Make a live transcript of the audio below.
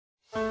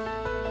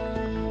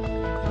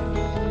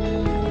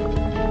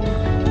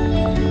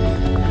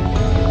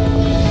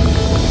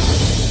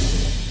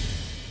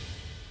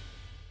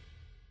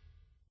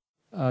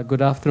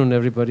Good afternoon,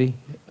 everybody.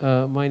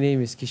 My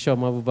name is Kishore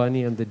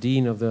Mahbubani. I'm the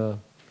Dean of the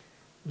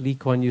Lee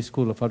Kuan Yew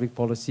School of Public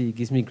Policy. It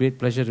gives me great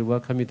pleasure to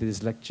welcome you to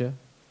this lecture.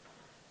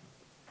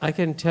 I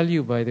can tell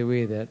you, by the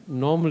way, that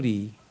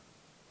normally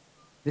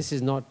this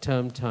is not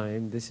term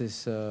time. This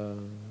is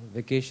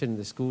vacation in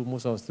the school.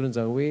 Most of our students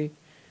are away.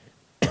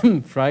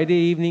 Friday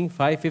evening,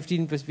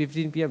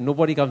 5:15 p.m.,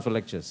 nobody comes for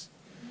lectures.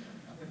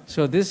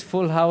 So this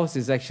full house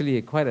is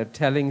actually quite a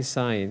telling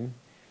sign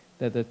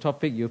that the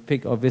topic you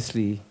pick,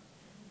 obviously,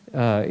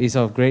 is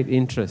of great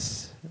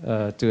interest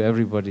to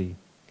everybody.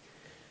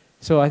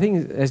 So I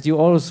think, as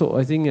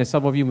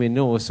some of you may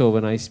know also,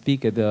 when I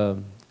speak at the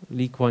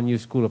Lee Kuan Yew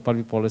School of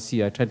Public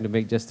Policy, I try to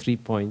make just 3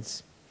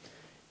 points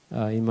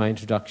in my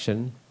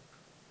introduction.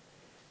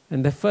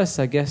 And the first,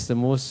 I guess, the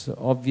most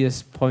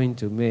obvious point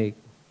to make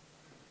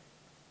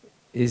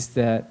is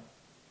that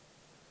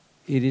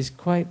it is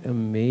quite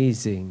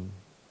amazing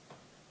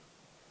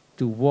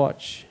to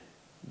watch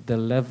the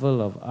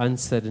level of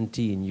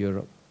uncertainty in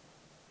Europe.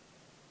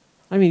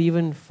 I mean,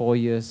 even 4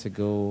 years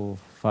ago,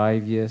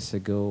 5 years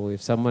ago, if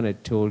someone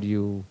had told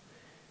you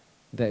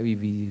that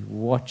we'd be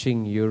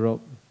watching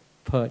Europe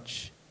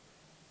perch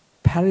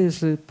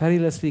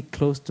perilously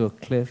close to a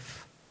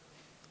cliff,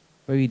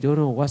 where we don't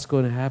know what's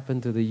going to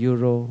happen to the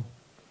euro.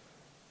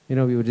 You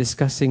know, we were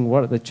discussing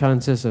what are the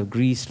chances of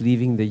Greece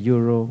leaving the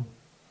euro.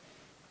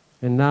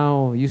 And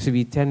now, it used to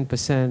be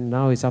 10%,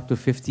 now it's up to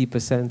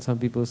 50%, some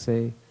people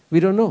say. We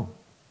don't know.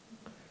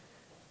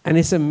 And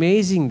it's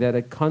amazing that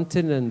a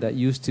continent that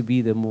used to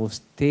be the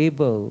most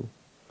stable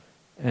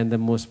and the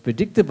most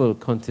predictable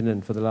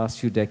continent for the last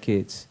few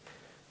decades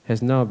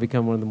has now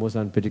become one of the most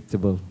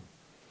unpredictable.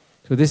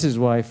 So this is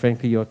why,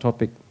 frankly, your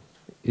topic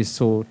is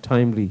so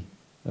timely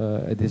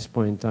at this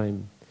point in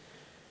time.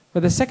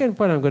 But the second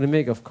point I'm going to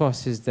make, of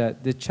course, is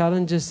that the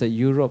challenges that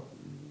Europe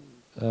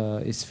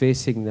is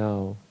facing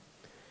now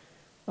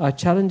are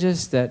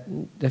challenges that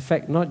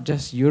affect not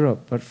just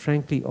Europe, but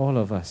frankly all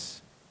of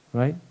us,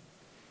 right?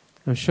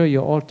 I'm sure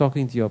you're all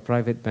talking to your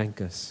private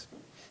bankers.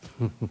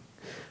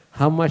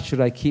 How much should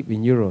I keep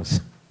in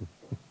euros?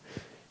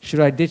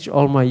 Should I ditch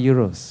all my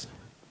euros?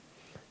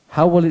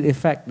 How will it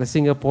affect the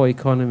Singapore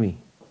economy?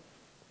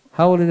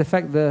 How will it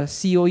affect the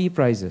COE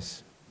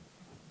prices?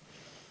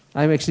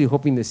 I'm actually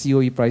hoping the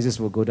COE prices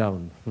will go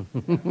down.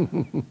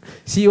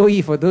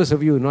 COE, for those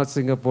of you not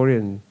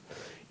Singaporean,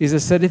 is a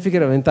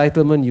certificate of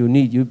entitlement you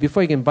need.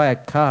 Before you can buy a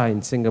car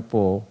in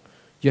Singapore,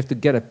 you have to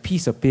get a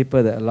piece of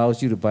paper that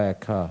allows you to buy a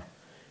car.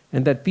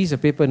 And that piece of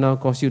paper now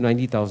costs you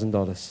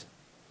 $90,000.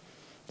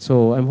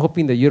 So I'm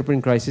hoping the European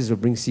crisis will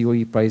bring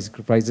COE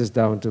prices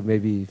down to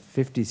maybe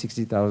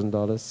 $50,000,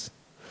 $60,000.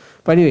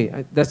 But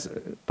anyway, that's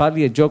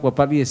partly a joke, but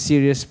partly a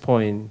serious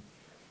point,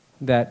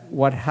 that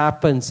what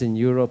happens in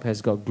Europe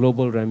has got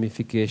global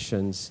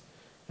ramifications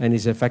and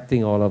is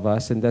affecting all of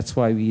us, and that's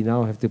why we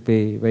now have to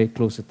pay very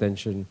close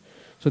attention.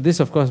 So this,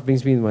 of course,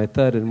 brings me to my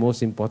third and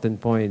most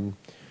important point,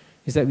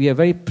 is that we are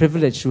very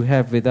privileged to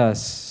have with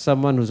us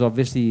someone who's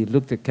obviously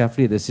looked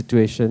carefully at the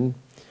situation,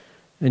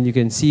 and you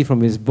can see from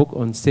his book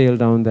on sale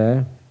down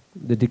there,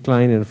 The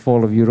Decline and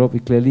Fall of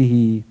Europe, clearly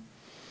he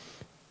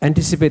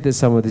anticipated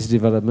some of these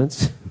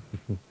developments.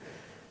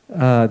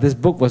 This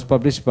book was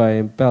published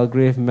by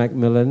Palgrave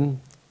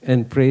Macmillan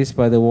and praised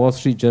by the Wall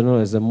Street Journal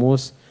as the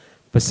most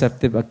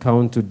perceptive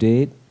account to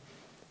date,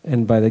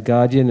 and by The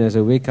Guardian as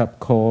a wake-up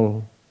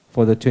call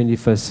for the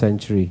 21st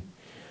century.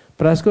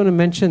 But I was going to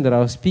mention that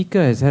our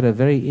speaker has had a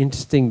very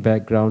interesting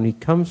background. He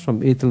comes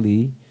from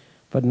Italy,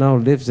 but now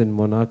lives in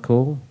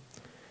Monaco.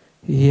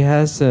 He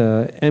has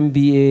an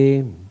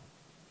MBA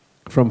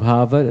from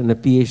Harvard and a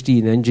PhD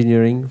in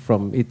engineering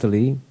from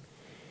Italy.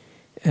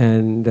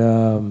 And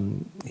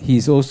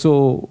he's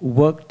also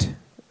worked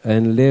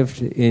and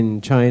lived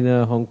in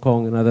China, Hong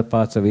Kong, and other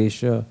parts of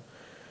Asia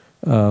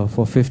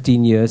for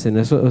 15 years, and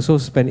also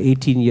spent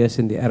 18 years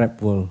in the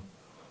Arab world.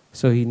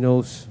 So he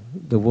knows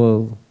the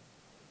world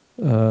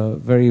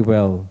very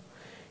well.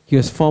 He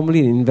was formerly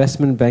an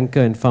investment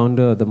banker and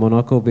founder of the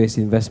Monaco-based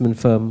investment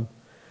firm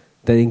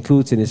that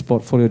includes in his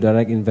portfolio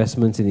direct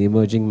investments in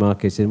emerging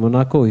markets. In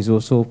Monaco, he's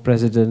also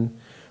president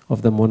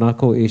of the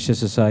Monaco Asia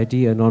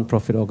Society, a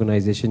non-profit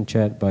organization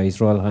chaired by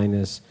His Royal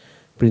Highness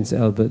Prince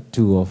Albert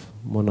II of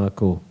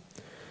Monaco.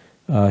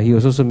 He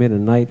was also made a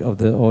Knight of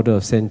the Order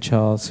of St.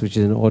 Charles, which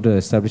is an order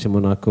established in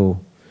Monaco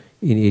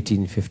in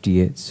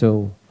 1858.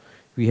 So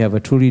we have a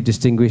truly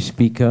distinguished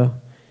speaker.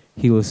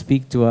 He will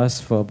speak to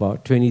us for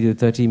about 20 to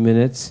 30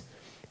 minutes,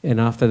 and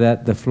after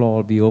that the floor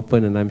will be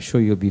open, and I'm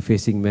sure you'll be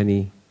facing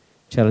many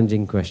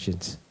challenging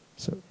questions.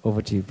 So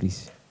over to you,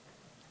 please.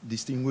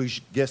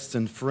 Distinguished guests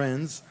and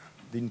friends,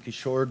 Dean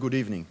Kishore, good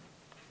evening.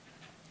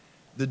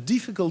 The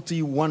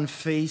difficulty one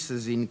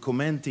faces in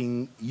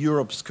commenting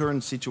Europe's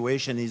current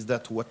situation is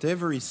that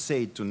whatever is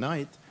said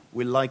tonight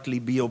will likely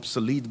be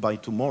obsolete by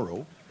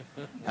tomorrow,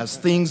 as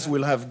things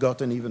will have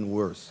gotten even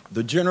worse.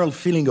 The general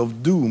feeling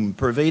of doom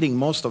pervading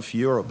most of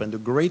Europe and the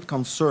great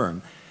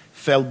concern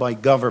felt by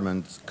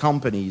governments,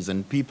 companies,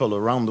 and people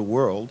around the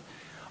world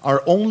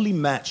are only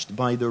matched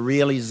by the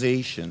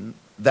realization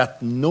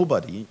that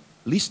nobody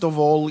least of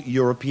all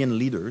European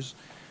leaders,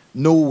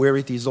 know where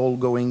it is all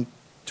going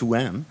to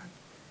end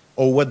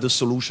or what the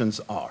solutions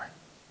are.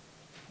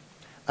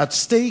 At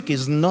stake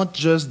is not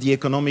just the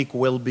economic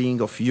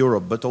well-being of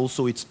Europe, but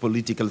also its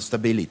political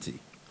stability.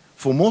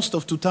 For most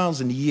of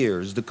 2,000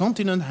 years, the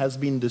continent has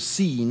been the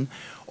scene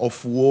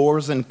of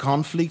wars and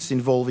conflicts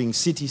involving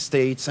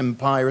city-states,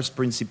 empires,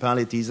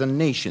 principalities, and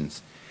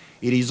nations.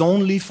 It is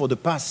only for the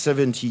past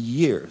 70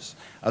 years,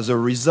 as a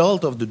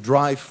result of the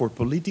drive for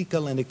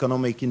political and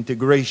economic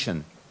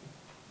integration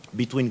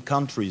between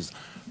countries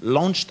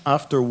launched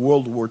after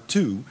World War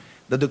II,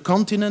 that the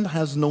continent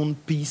has known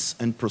peace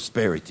and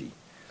prosperity.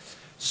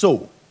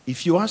 So,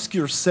 if you ask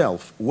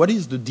yourself, what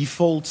is the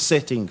default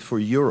setting for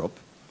Europe,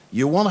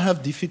 you won't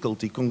have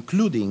difficulty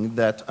concluding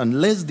that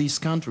unless these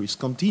countries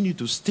continue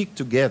to stick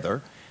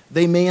together,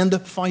 they may end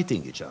up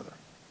fighting each other.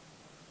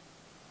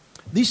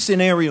 This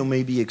scenario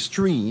may be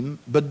extreme,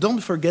 but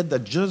don't forget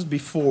that just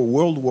before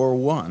World War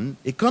I,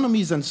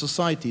 economies and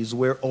societies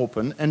were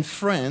open, and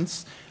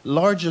France's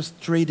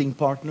largest trading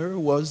partner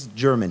was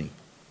Germany.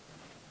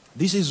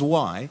 This is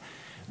why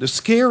the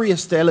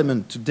scariest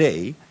element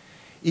today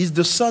is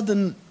the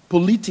sudden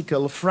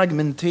political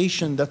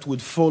fragmentation that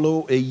would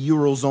follow a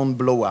Eurozone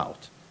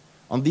blowout.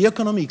 On the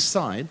economic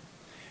side,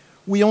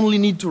 we only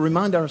need to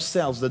remind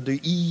ourselves that the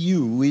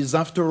EU is,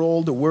 after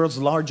all, the world's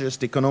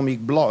largest economic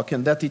bloc,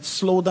 and that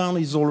its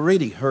slowdown is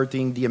already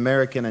hurting the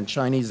American and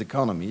Chinese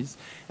economies,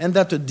 and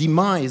that the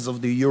demise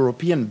of the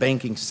European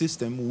banking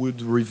system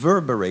would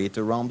reverberate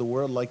around the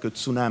world like a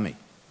tsunami.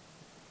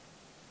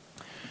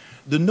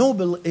 The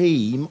noble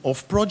aim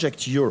of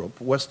Project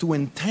Europe was to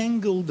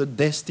entangle the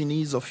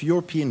destinies of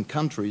European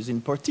countries,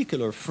 in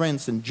particular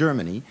France and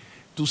Germany,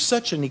 to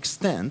such an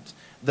extent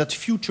that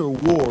future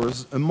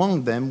wars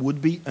among them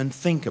would be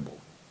unthinkable.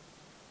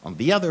 On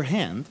the other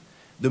hand,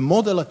 the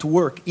model at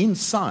work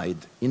inside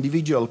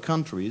individual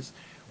countries,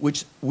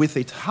 which with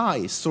its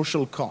high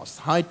social costs,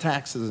 high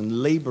taxes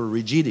and labor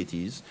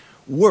rigidities,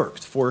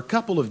 worked for a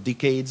couple of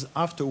decades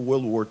after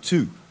World War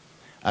II,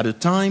 at a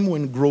time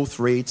when growth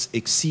rates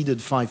exceeded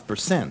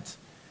 5%.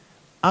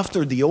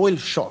 After the oil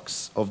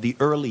shocks of the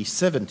early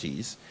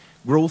 70s,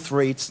 growth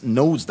rates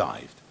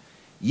nosedived.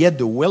 Yet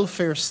the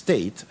welfare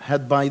state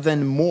had by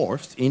then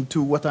morphed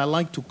into what I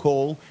like to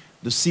call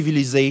the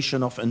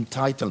civilization of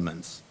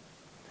entitlements.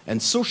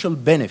 And social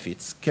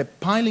benefits kept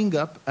piling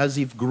up as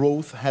if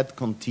growth had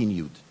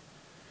continued.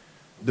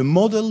 The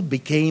model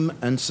became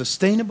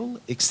unsustainable,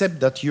 except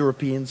that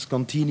Europeans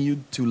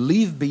continued to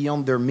live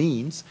beyond their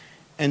means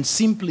and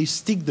simply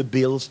stick the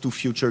bills to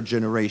future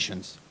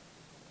generations.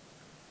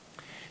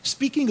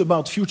 Speaking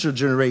about future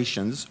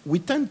generations, we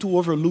tend to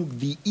overlook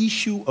the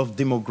issue of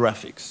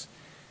demographics.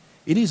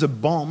 It is a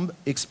bomb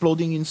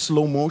exploding in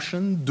slow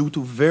motion due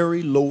to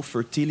very low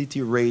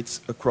fertility rates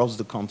across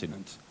the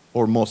continent,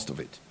 or most of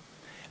it.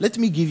 Let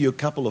me give you a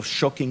couple of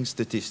shocking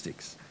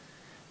statistics.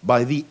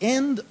 By the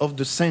end of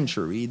the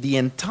century, the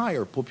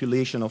entire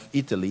population of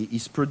Italy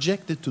is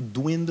projected to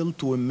dwindle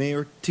to a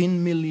mere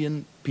 10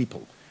 million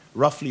people,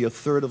 roughly a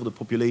third of the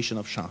population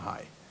of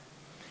Shanghai.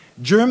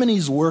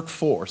 Germany's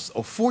workforce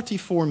of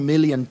 44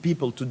 million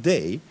people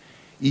today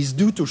is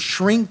due to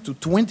shrink to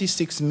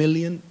 26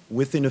 million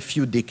within a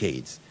few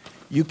decades.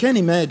 You can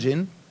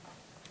imagine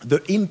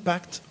the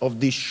impact of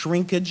this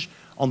shrinkage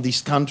on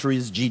these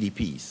countries'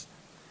 GDPs.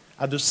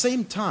 At the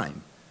same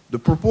time, the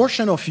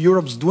proportion of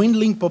Europe's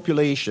dwindling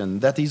population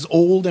that is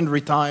old and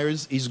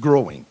retires is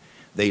growing.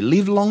 They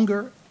live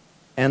longer,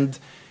 and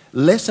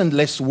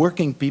less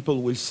working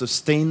people will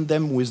sustain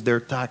them with their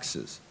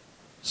taxes.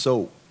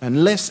 So,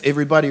 unless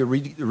everybody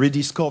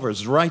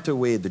rediscovers right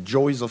away the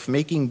joys of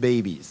making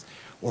babies,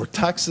 or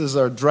taxes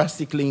are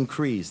drastically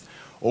increased,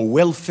 or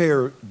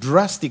welfare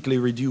drastically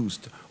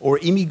reduced, or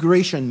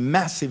immigration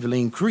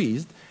massively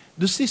increased,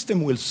 the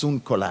system will soon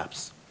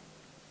collapse.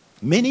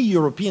 Many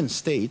European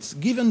states,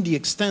 given the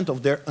extent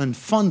of their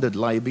unfunded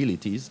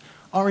liabilities,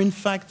 are in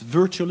fact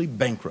virtually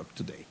bankrupt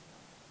today.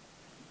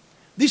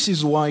 This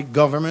is why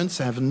governments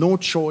have no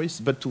choice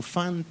but to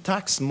fund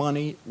tax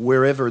money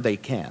wherever they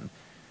can.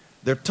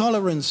 Their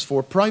tolerance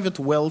for private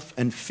wealth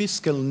and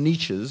fiscal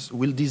niches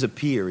will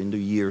disappear in the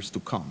years to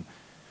come.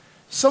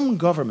 Some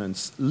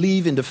governments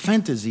live in the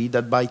fantasy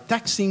that by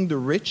taxing the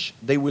rich,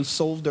 they will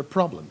solve their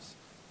problems.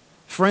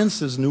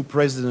 France's new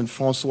president,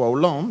 François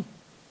Hollande,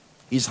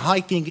 is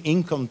hiking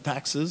income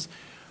taxes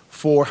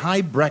for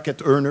high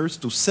bracket earners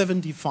to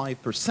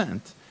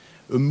 75%,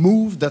 a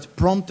move that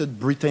prompted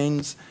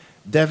Britain's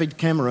David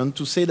Cameron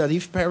to say that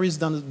if Paris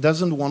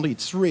doesn't want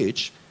its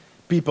rich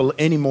people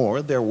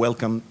anymore, they're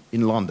welcome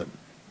in London.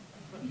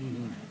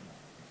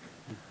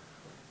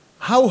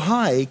 How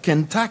high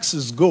can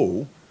taxes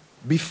go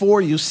before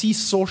you see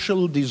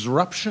social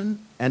disruption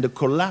and a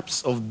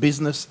collapse of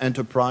business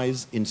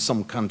enterprise in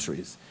some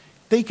countries?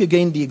 Take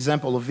again the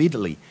example of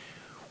Italy,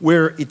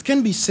 where it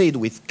can be said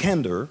with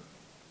candor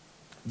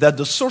that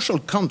the social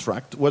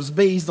contract was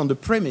based on the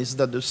premise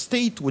that the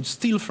state would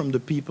steal from the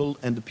people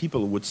and the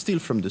people would steal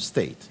from the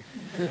state.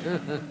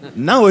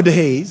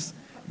 Nowadays,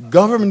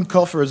 government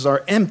coffers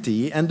are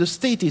empty and the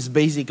state is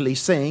basically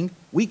saying,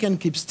 We can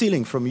keep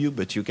stealing from you,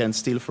 but you can't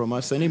steal from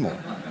us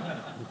anymore.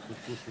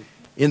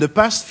 In the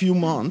past few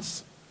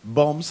months,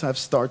 bombs have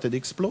started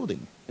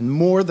exploding, and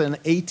more than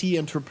 80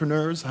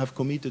 entrepreneurs have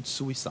committed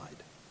suicide.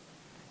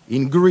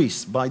 In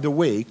Greece, by the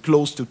way,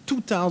 close to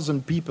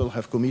 2,000 people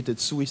have committed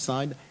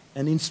suicide,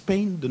 and in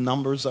Spain, the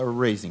numbers are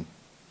rising.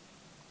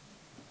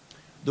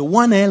 The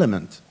one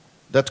element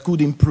that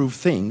could improve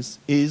things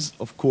is,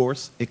 of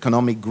course,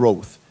 economic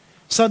growth.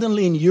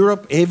 Suddenly in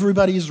Europe,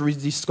 everybody is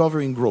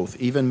rediscovering growth,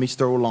 even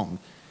Mr. Hollande.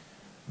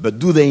 But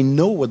do they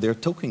know what they're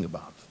talking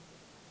about?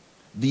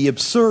 The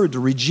absurd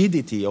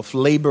rigidity of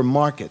labor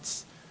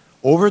markets,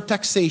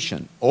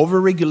 overtaxation,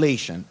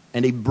 overregulation,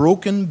 and a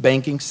broken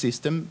banking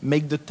system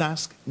make the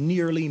task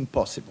nearly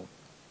impossible.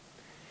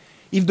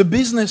 If the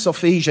business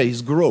of Asia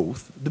is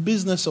growth, the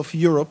business of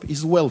Europe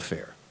is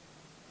welfare.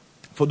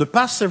 For the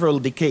past several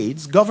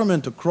decades,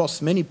 governments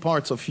across many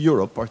parts of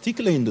Europe,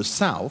 particularly in the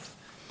south,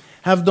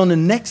 have done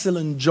an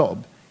excellent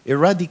job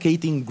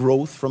eradicating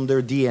growth from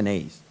their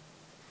DNAs.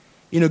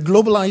 In a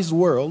globalized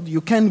world,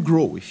 you can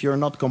grow if you're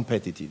not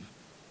competitive.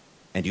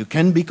 And you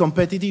can be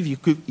competitive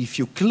if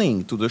you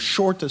cling to the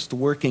shortest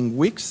working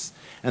weeks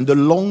and the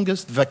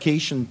longest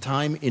vacation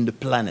time in the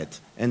planet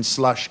and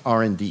 /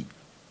 R&D.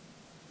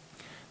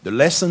 The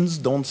lessons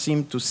don't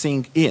seem to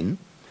sink in,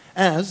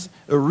 as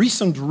a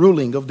recent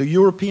ruling of the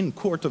European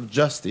Court of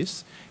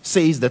Justice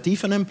says that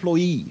if an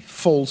employee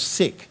falls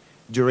sick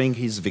during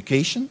his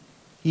vacation,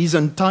 he is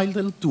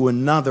entitled to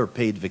another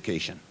paid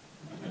vacation.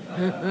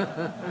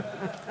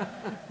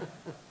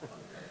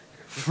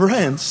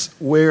 France,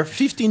 where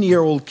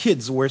 15-year-old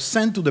kids were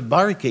sent to the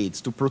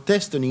barricades to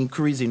protest an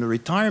increase in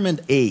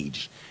retirement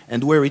age,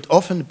 and where it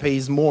often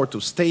pays more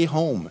to stay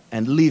home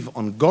and live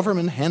on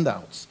government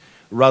handouts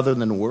rather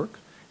than work,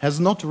 has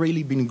not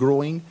really been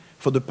growing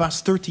for the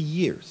past 30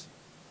 years.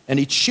 And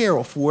its share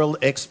of world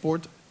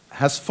export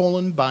has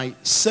fallen by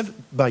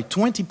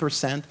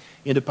 20%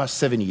 in the past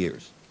 7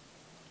 years.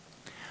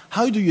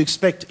 How do you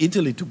expect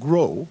Italy to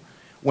grow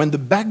when the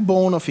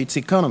backbone of its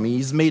economy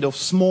is made of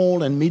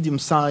small and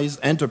medium-sized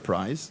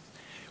enterprises,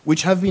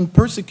 which have been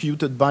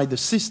persecuted by the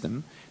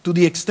system to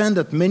the extent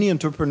that many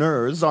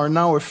entrepreneurs are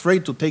now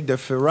afraid to take their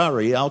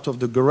Ferrari out of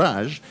the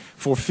garage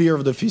for fear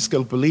of the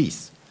fiscal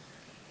police?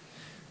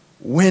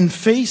 When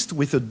faced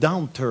with a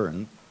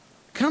downturn,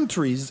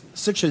 countries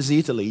such as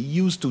Italy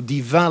used to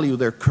devalue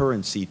their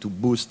currency to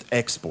boost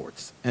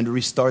exports and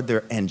restart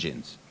their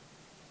engines,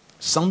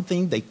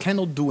 something they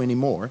cannot do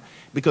anymore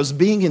because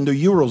being in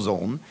the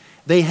Eurozone,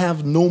 they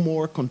have no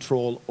more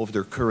control of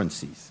their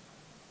currencies.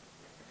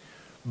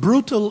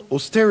 Brutal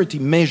austerity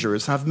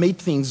measures have made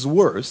things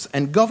worse,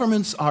 and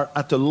governments are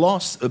at a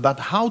loss about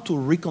how to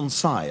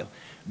reconcile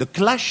the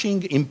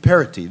clashing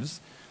imperatives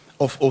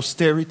of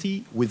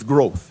austerity with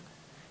growth.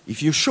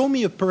 If you show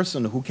me a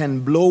person who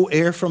can blow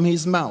air from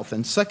his mouth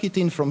and suck it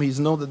in from his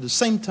nose at the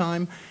same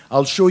time,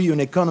 I'll show you an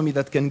economy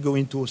that can go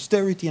into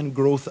austerity and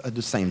growth at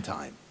the same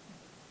time.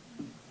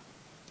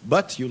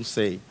 But you'll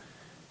say,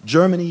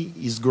 Germany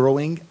is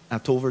growing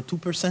at over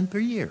 2% per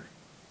year.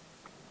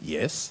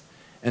 Yes,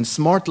 and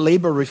smart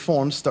labor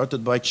reforms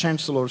started by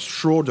Chancellor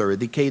Schroeder a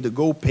decade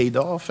ago paid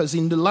off, as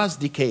in the last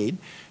decade,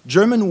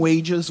 German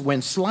wages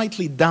went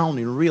slightly down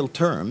in real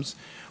terms,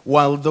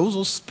 while those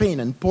of Spain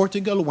and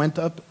Portugal went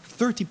up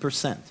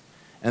 30%,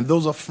 and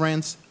those of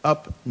France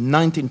up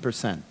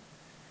 19%.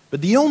 But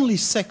the only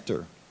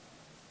sector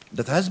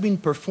that has been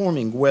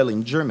performing well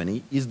in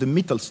Germany is the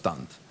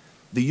Mittelstand,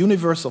 the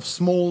universe of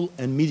small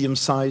and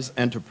medium-sized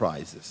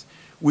enterprises,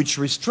 which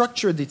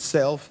restructured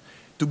itself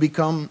to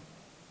become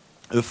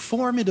a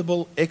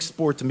formidable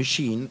export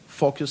machine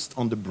focused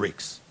on the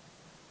BRICS.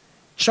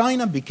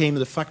 China became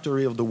the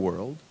factory of the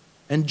world,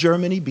 and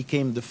Germany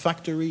became the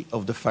factory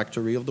of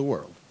the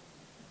world.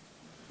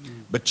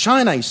 But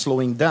China is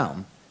slowing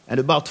down, and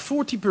about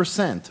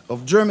 40%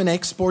 of German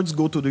exports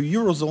go to the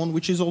Eurozone,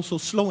 which is also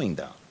slowing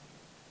down.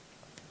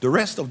 The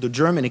rest of the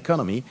German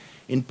economy,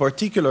 in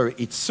particular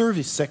its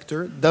service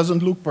sector,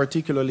 doesn't look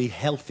particularly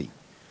healthy.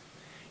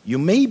 You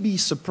may be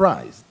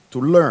surprised to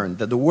learn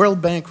that the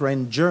World Bank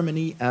ranked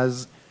Germany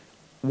as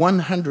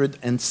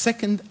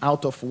 102nd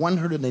out of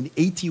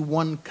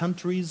 181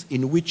 countries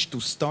in which to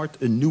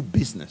start a new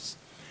business,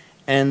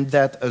 and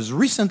that as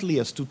recently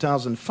as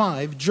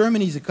 2005,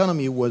 Germany's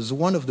economy was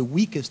one of the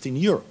weakest in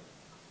Europe,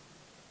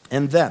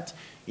 and that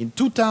in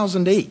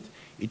 2008,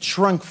 it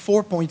shrunk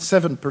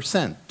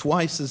 4.7%,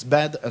 twice as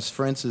bad as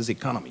France's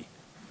economy.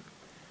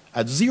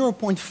 At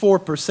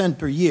 0.4%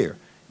 per year,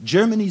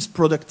 Germany's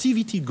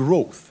productivity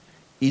growth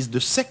is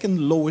the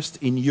second lowest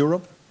in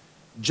Europe,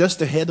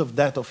 just ahead of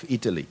that of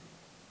Italy.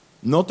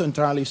 Not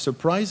entirely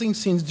surprising,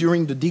 since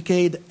during the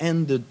decade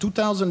ended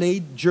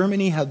 2008,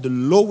 Germany had the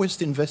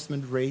lowest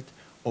investment rate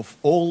of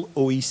all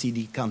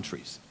OECD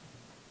countries.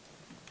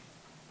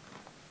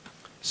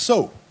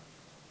 So,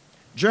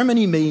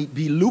 Germany may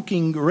be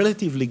looking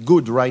relatively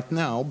good right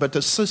now, but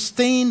a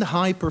sustained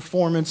high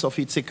performance of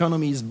its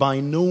economy is by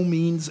no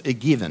means a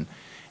given.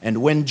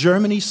 And when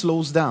Germany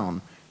slows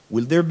down,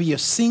 Will there be a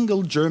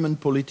single German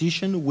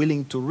politician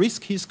willing to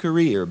risk his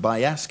career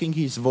by asking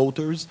his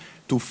voters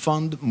to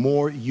fund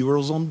more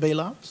Eurozone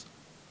bailouts?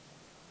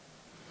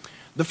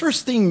 The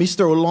first thing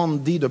Mr.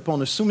 Hollande did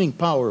upon assuming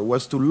power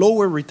was to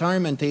lower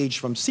retirement age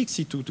from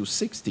 62 to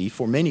 60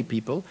 for many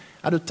people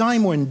at a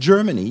time when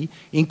Germany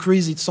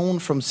increased its own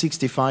from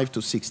 65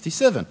 to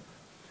 67.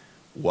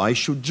 Why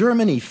should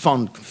Germany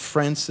fund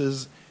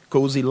France's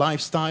cozy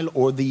lifestyle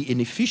or the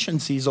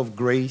inefficiencies of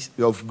Greece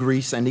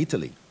and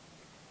Italy?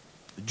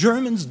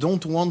 Germans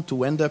don't want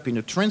to end up in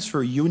a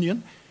transfer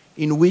union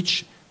in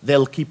which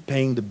they'll keep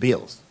paying the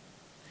bills,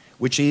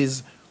 which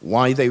is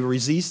why they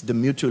resist the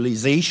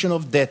mutualization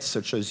of debt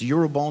such as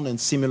Eurobond and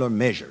similar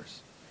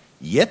measures.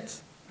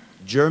 Yet,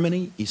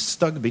 Germany is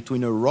stuck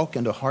between a rock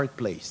and a hard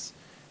place,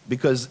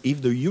 because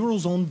if the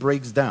Eurozone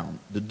breaks down,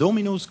 the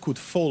dominoes could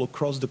fall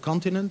across the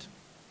continent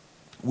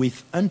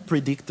with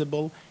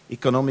unpredictable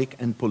economic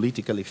and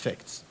political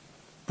effects,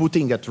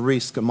 putting at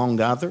risk, among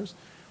others,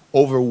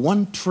 over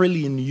 €1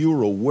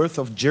 trillion worth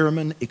of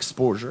German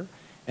exposure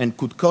and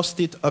could cost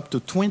it up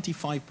to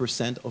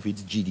 25% of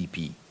its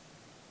GDP.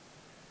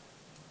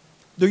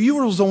 The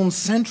Eurozone's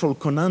central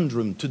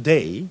conundrum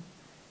today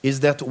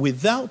is that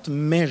without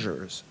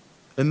measures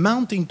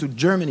amounting to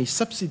Germany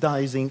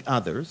subsidizing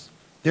others,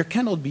 there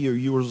cannot be a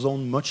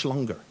Eurozone much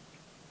longer.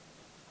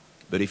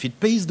 But if it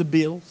pays the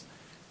bills,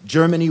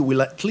 Germany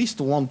will at least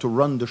want to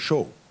run the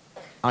show,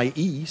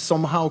 i.e.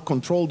 somehow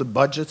control the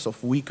budgets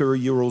of weaker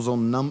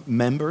Eurozone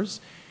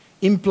members,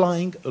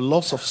 implying a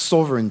loss of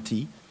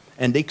sovereignty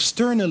and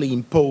externally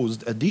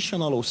imposed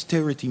additional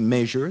austerity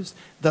measures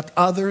that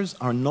others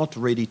are not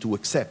ready to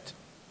accept.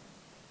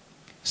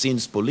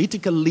 Since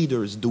political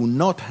leaders do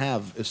not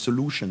have a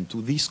solution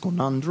to this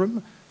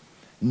conundrum,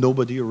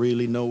 nobody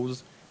really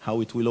knows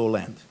how it will all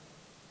end.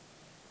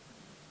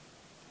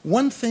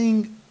 One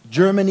thing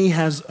Germany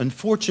has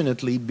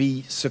unfortunately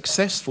been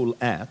successful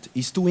at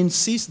is to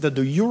insist that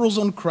the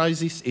Eurozone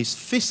crisis is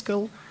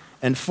fiscal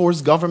and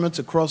force governments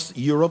across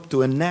Europe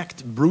to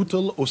enact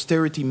brutal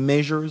austerity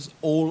measures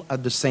all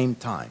at the same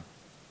time.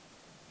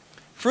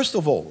 First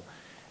of all,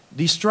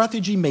 this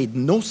strategy made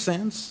no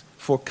sense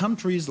for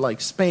countries like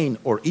Spain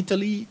or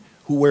Italy,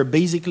 who were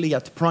basically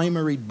at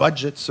primary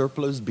budget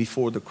surplus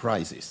before the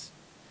crisis.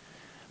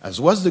 As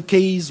was the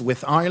case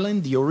with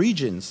Ireland, the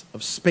origins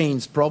of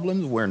Spain's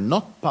problems were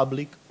not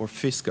public or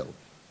fiscal,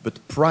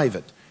 but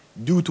private,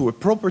 due to a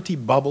property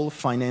bubble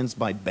financed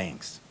by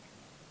banks.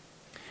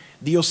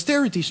 The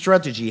austerity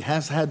strategy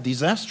has had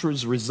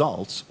disastrous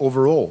results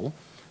overall,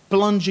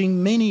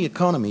 plunging many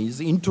economies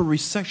into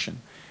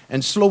recession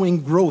and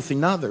slowing growth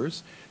in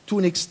others, to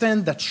an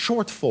extent that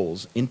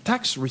shortfalls in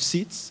tax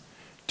receipts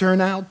turn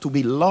out to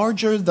be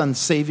larger than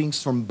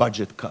savings from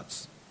budget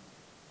cuts,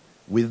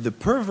 with the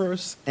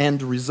perverse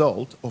end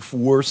result of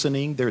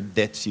worsening their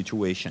debt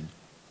situation.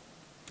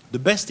 The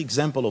best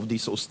example of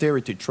this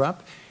austerity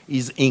trap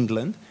is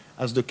England,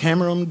 as the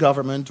Cameron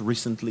government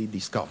recently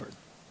discovered.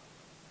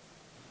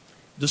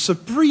 The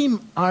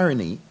supreme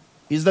irony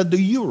is that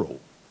the euro,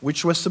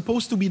 which was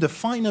supposed to be the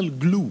final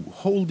glue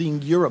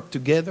holding Europe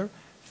together,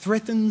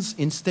 threatens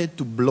instead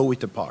to blow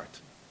it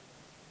apart.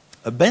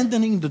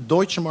 Abandoning the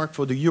Deutschmark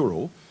for the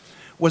euro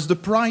was the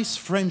price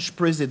French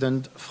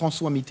President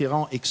François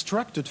Mitterrand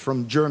extracted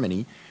from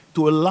Germany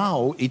to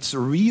allow its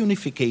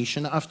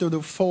reunification after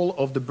the fall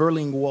of the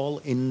Berlin Wall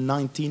in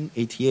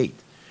 1988.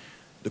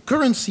 The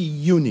currency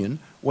union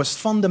was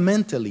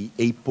fundamentally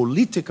a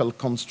political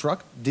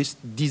construct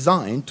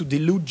designed to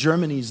dilute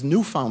Germany's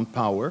newfound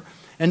power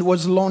and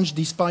was launched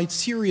despite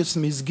serious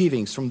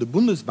misgivings from the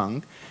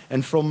Bundesbank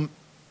and from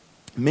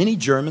many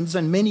Germans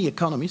and many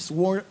economists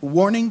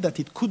warning that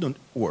it couldn't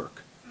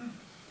work.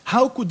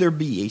 How could there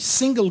be a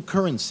single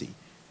currency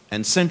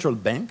and central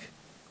bank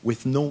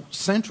with no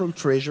central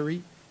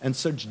treasury and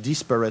such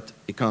disparate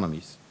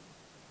economies?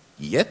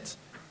 Yet,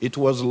 it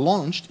was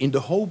launched in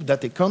the hope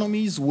that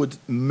economies would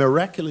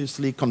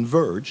miraculously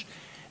converge,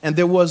 and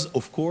there was,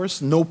 of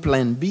course, no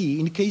plan B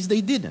in case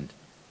they didn't.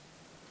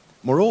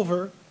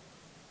 Moreover,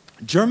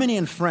 Germany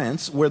and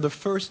France were the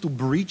first to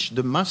breach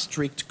the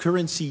Maastricht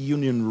currency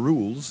union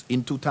rules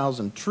in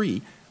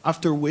 2003,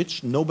 after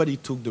which nobody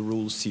took the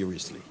rules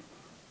seriously.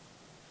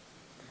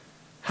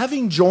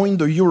 Having joined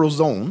the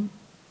Eurozone,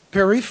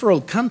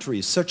 peripheral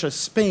countries such as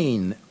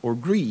Spain or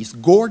Greece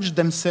gorged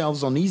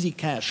themselves on easy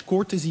cash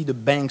courtesy the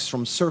banks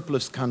from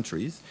surplus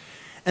countries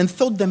and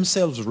thought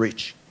themselves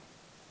rich.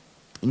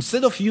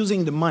 Instead of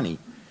using the money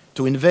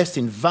to invest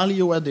in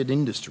value-added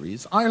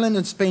industries, Ireland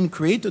and Spain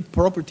created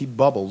property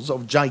bubbles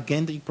of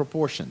gigantic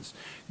proportions.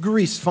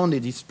 Greece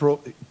funded its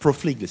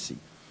profligacy.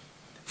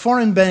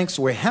 Foreign banks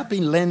were happy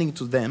lending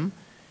to them,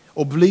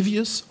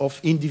 oblivious of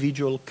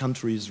individual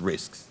countries'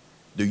 risks.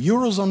 The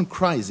Eurozone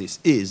crisis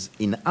is,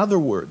 in other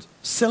words,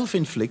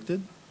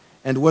 self-inflicted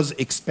and was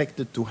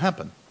expected to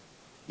happen.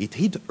 It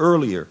hit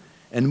earlier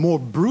and more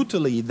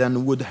brutally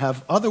than would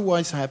have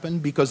otherwise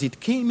happened because it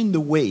came in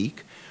the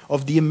wake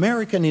of the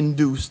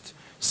American-induced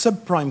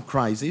subprime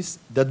crisis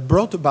that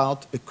brought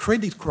about a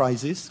credit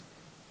crisis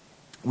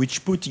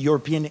which put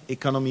European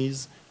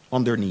economies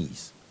on their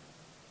knees.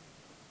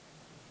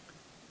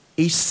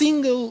 A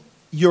single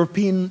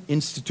European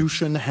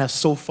institution has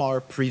so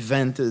far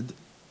prevented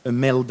a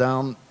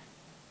meltdown: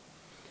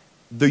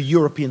 the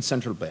European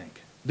Central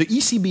Bank. The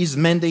ECB's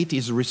mandate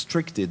is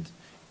restricted,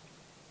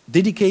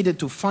 dedicated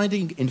to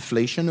fighting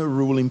inflation, a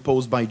rule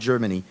imposed by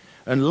Germany.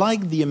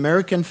 Unlike the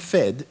American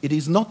Fed, it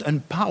is not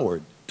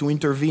empowered to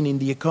intervene in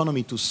the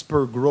economy to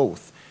spur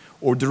growth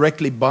or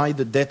directly buy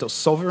the debt of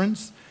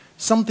sovereigns,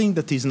 something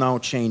that is now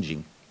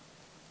changing.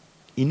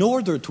 In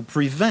order to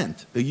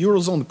prevent a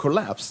Eurozone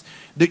collapse,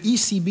 the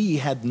ECB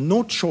had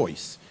no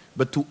choice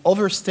but to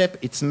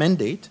overstep its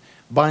mandate,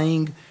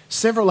 buying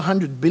several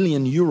hundred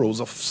billion euros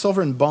of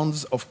sovereign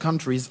bonds of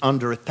countries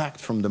under attack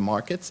from the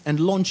markets and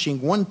launching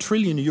 €1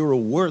 trillion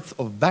worth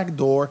of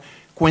backdoor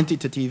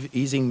quantitative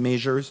easing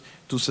measures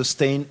to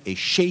sustain a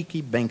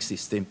shaky bank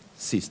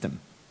system.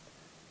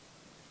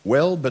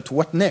 Well, but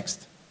what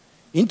next?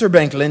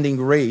 Interbank lending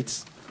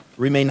rates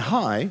remain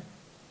high,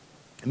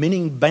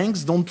 meaning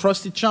banks don't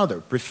trust each other,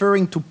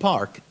 preferring to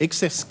park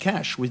excess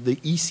cash with the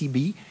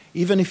ECB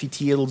even if it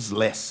yields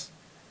less.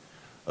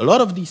 A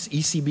lot of this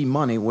ECB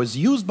money was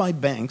used by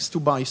banks to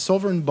buy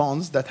sovereign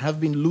bonds that have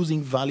been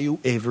losing value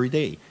every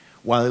day,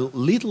 while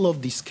little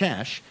of this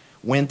cash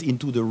went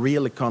into the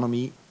real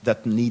economy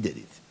that needed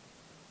it.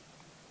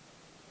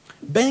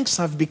 Banks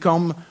have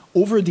become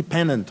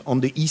over-dependent on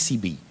the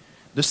ECB.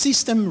 The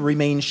system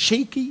remains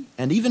shaky,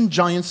 and even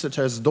giants such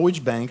as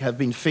Deutsche Bank have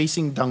been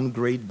facing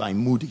downgrade by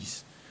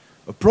Moody's.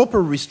 A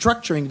proper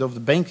restructuring of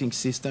the banking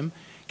system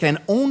can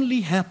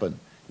only happen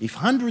if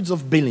hundreds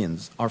of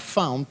billions are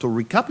found to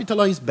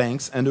recapitalize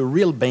banks and a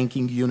real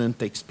banking union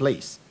takes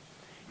place.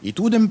 It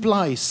would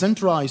imply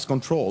centralized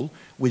control,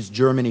 which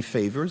Germany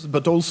favors,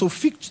 but also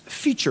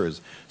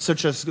features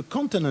such as the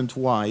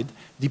continent-wide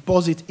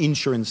deposit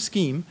insurance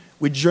scheme,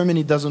 which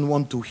Germany doesn't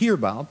want to hear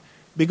about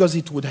because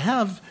it would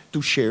have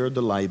to share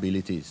the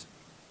liabilities.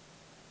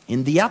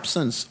 In the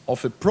absence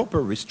of a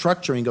proper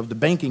restructuring of the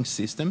banking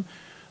system,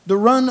 the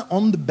run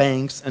on the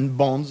banks and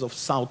bonds of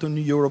Southern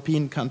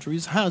European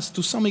countries has,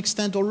 to some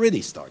extent,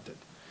 already started.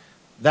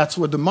 That's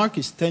what the market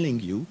is telling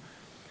you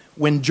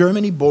when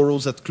Germany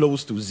borrows at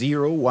close to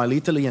zero, while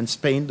Italy and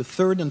Spain, the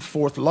third and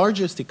fourth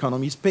largest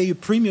economies, pay a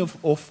premium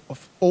of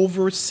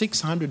over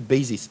 600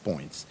 basis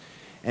points.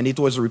 And it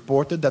was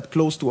reported that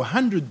close to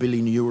 €100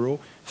 billion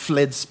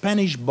fled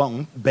Spanish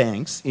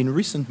banks in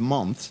recent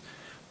months,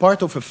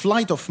 part of a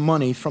flight of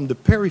money from the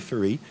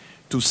periphery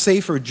to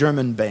safer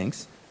German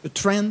banks, a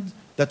trend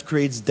that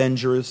creates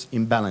dangerous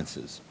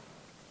imbalances.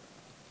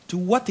 To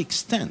what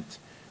extent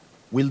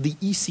will the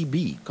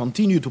ECB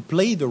continue to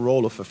play the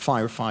role of a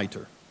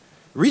firefighter?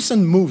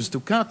 Recent moves to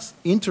cut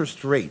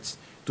interest rates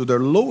to their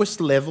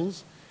lowest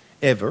levels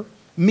ever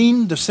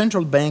mean the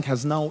central bank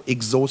has now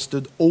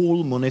exhausted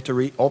all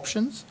monetary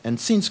options, and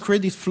since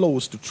credit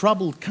flows to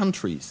troubled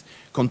countries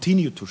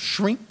continue to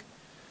shrink,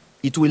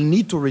 it will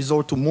need to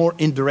resort to more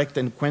indirect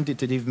and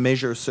quantitative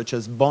measures such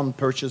as bond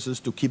purchases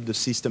to keep the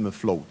system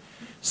afloat,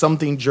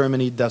 something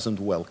Germany doesn't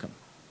welcome.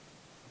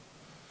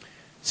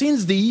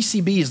 Since the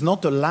ECB is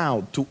not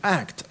allowed to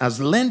act as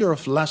lender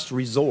of last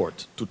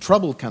resort to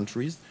troubled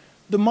countries,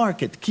 the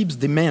market keeps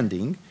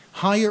demanding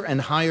higher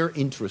and higher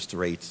interest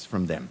rates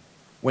from them.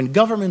 When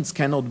governments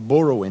cannot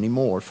borrow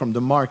anymore from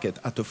the market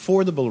at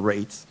affordable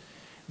rates,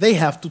 they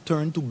have to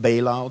turn to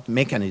bailout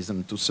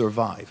mechanisms to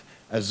survive,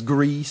 as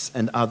Greece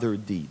and others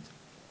did.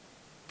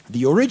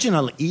 The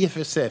original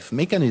EFSF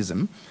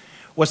mechanism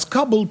was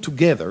cobbled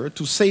together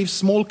to save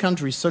small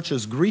countries such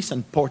as Greece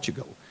and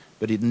Portugal,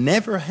 but it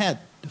never had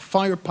the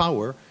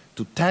firepower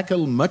to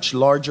tackle much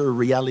larger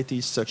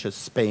realities such as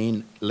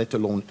Spain, let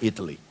alone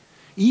Italy.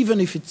 Even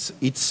if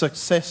its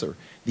successor,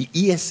 the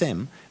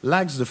ESM,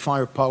 lacks the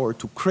firepower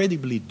to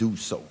credibly do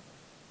so.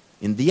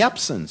 In the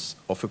absence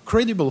of a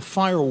credible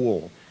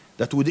firewall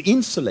that would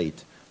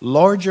insulate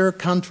larger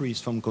countries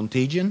from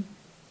contagion,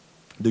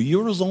 the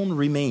Eurozone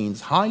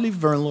remains highly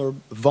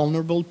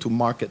vulnerable to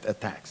market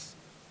attacks.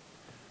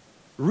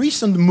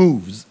 Recent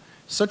moves,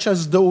 such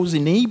as those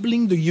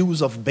enabling the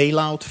use of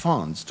bailout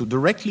funds to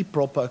directly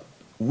prop up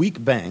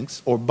weak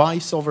banks or buy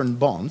sovereign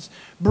bonds,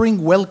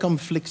 bring welcome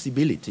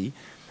flexibility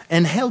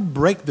and help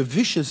break the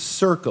vicious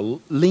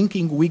circle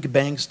linking weak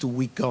banks to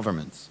weak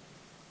governments.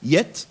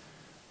 Yet,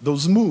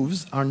 those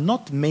moves are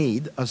not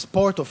made as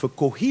part of a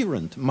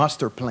coherent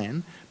master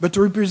plan, but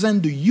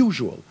represent the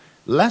usual,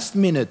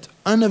 last-minute,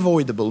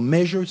 unavoidable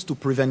measures to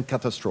prevent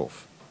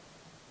catastrophe.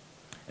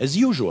 As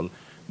usual,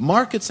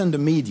 markets and the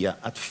media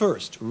at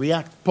first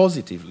react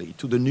positively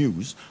to the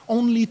news,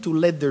 only to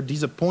let their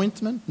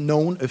disappointment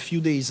known a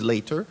few days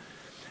later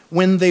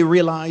when they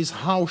realize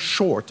how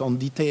short on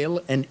detail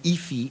and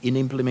iffy in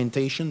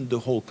implementation the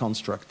whole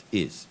construct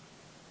is.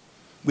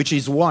 Which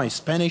is why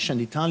Spanish and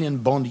Italian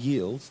bond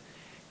yields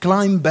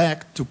climbed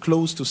back to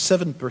close to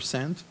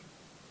 7%,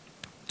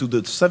 to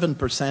the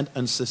 7%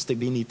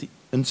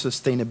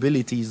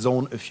 unsustainability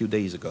zone a few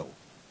days ago.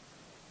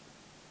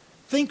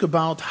 Think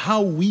about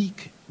how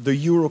weak the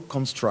euro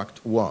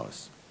construct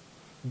was.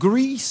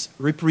 Greece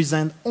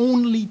represents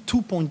only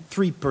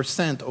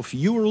 2.3% of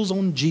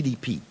Eurozone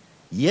GDP,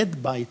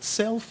 yet by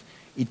itself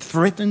it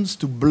threatens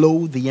to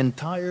blow the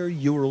entire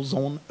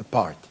Eurozone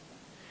apart.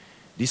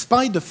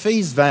 Despite the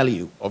face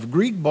value of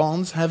Greek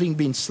bonds having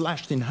been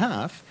slashed in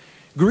half,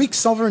 Greek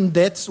sovereign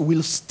debts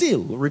will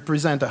still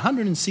represent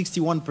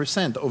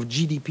 161% of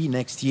GDP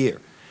next year.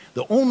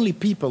 The only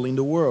people in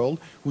the world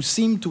who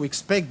seem to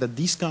expect that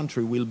this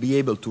country will be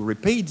able to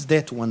repay its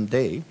debt one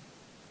day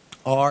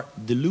are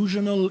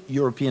delusional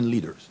European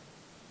leaders.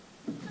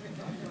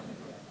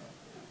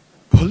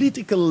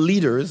 Political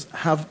leaders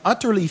have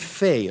utterly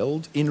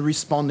failed in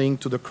responding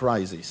to the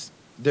crisis.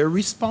 Their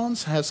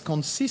response has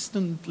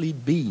consistently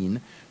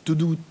been to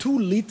do too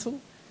little,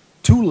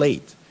 too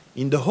late,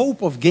 in the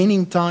hope of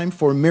gaining time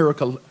for a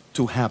miracle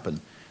to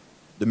happen.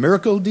 The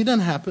miracle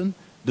didn't happen.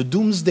 The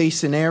doomsday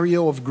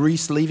scenario of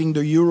Greece leaving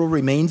the euro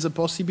remains a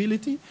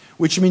possibility,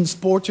 which means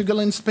Portugal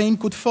and Spain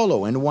could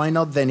follow, and why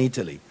not then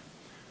Italy?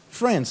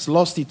 France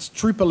lost its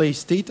AAA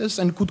status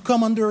and could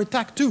come under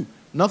attack too.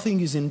 Nothing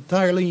is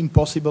entirely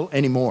impossible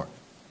anymore.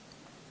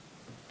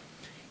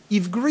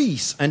 If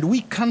Greece and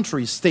weak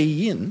countries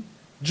stay in,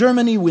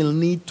 Germany will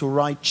need to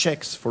write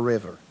checks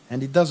forever,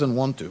 and it doesn't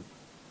want to.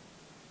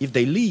 If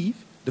they leave,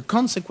 the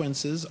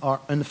consequences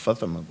are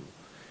unfathomable.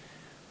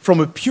 From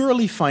a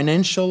purely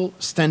financial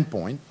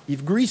standpoint,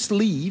 if Greece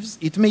leaves,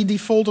 it may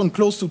default on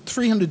close to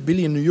 300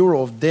 billion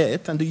euro of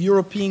debt, and the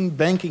European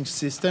banking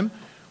system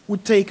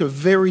would take a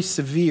very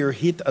severe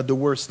hit at the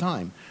worst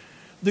time.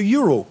 The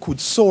euro could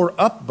soar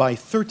up by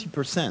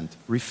 30%,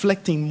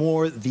 reflecting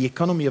more the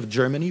economy of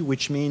Germany,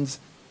 which means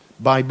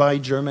bye-bye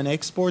German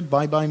export,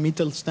 bye-bye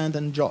Mittelstand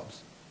and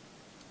jobs.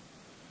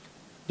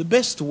 The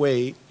best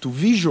way to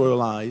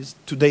visualize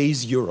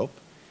today's Europe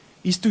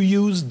is to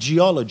use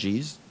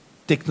geology's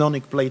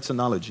tectonic plates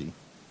analogy.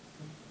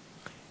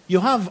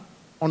 You have,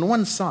 on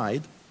one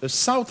side, a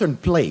southern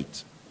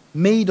plate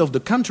made of the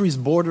countries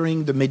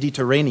bordering the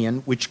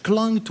Mediterranean, which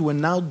clung to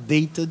an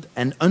outdated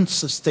and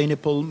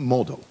unsustainable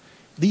model.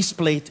 This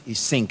plate is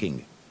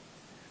sinking.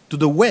 To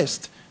the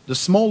west, the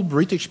small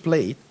British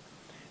plate,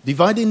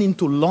 divided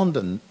into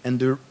London and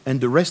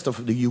the rest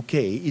of the UK,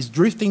 is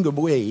drifting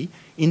away,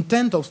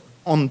 intent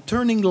on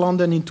turning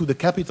London into the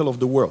capital of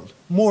the world,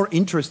 more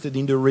interested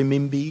in the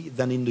renminbi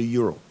than in the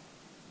euro.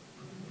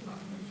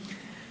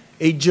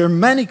 A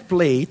Germanic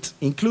plate,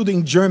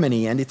 including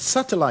Germany and its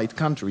satellite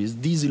countries,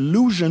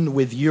 disillusioned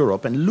with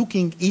Europe and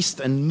looking east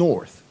and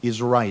north,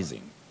 is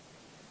rising.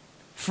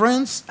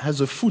 France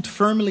has a foot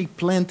firmly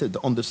planted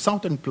on the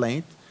southern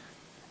plate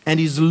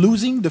and is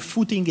losing the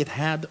footing it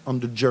had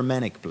on the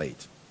Germanic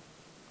plate.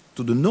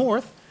 To the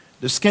north,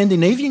 the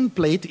Scandinavian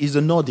plate is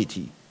an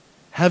oddity,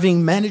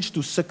 having managed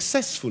to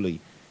successfully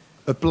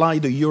apply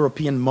the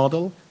European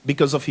model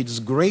because of its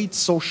great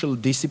social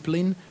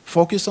discipline,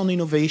 focus on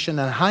innovation,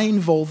 and high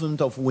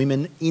involvement of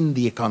women in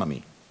the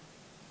economy.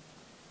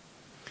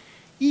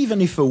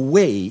 Even if a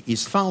way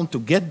is found to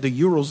get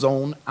the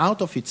Eurozone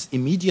out of its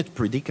immediate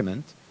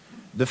predicament,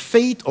 the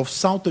fate of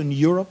Southern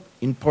Europe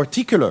in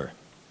particular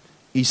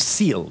is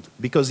sealed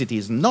because it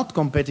is not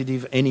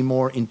competitive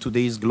anymore in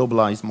today's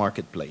globalized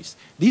marketplace.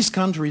 These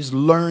countries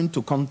learn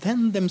to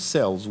content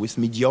themselves with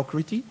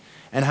mediocrity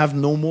and have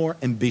no more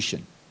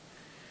ambition.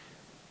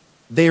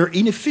 Their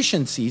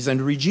inefficiencies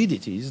and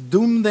rigidities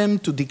doom them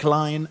to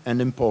decline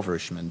and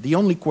impoverishment, the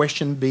only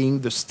question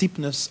being the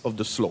steepness of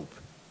the slope.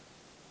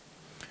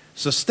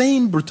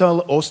 Sustained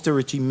brutal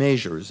austerity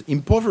measures,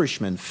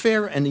 impoverishment,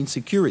 fear, and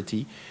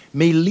insecurity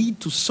may lead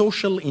to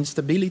social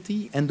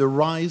instability and the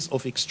rise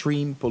of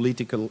extreme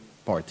political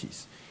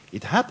parties.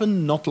 It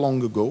happened not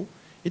long ago.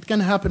 It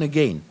can happen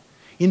again.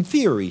 In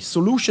theory,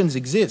 solutions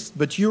exist,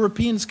 but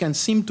Europeans can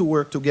seem to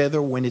work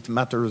together when it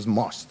matters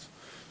most,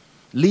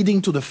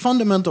 leading to the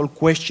fundamental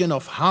question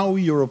of how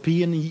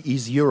European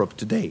is Europe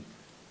today.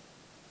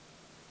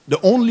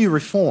 The only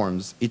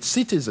reforms its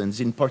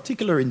citizens, in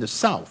particular in the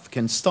South,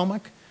 can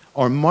stomach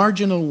are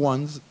marginal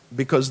ones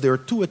because they're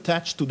too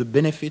attached to the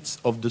benefits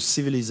of the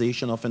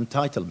civilization of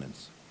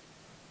entitlements.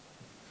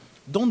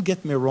 Don't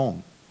get me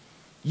wrong.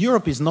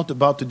 Europe is not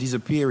about to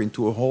disappear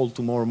into a hole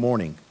tomorrow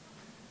morning.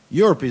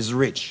 Europe is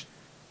rich.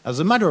 As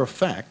a matter of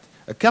fact,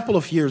 a couple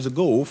of years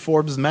ago,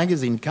 Forbes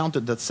magazine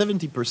counted that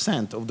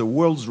 70% of the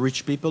world's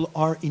rich people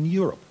are in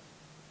Europe.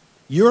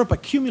 Europe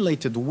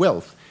accumulated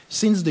wealth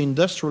since the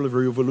Industrial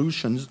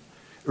Revolution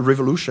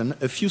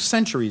a few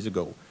centuries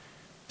ago.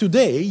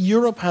 Today,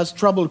 Europe has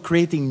trouble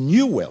creating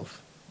new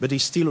wealth, but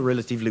is still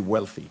relatively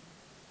wealthy.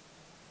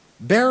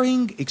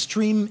 Barring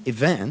extreme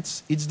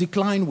events, its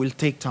decline will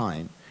take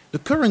time. The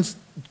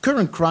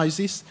current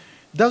crisis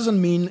doesn't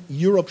mean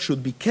Europe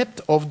should be kept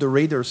off the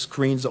radar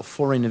screens of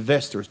foreign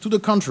investors. To the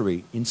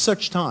contrary, in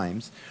such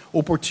times,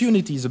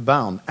 opportunities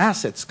abound.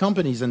 Assets,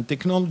 companies, and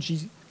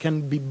technologies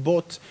can be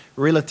bought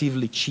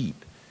relatively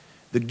cheap.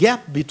 The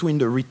gap between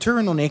the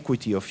return on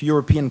equity of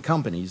European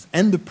companies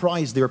and the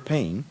price they're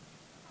paying,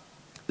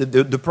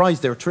 the price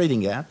they're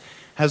trading at,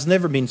 has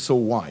never been so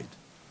wide.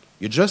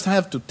 You just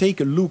have to take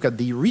a look at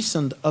the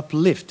recent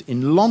uplift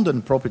in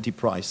London property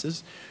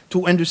prices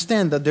to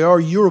understand that there are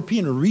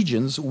European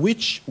regions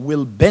which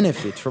will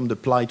benefit from the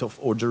plight of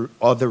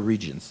other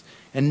regions,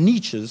 and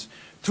niches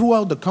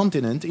throughout the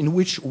continent in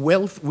which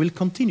wealth will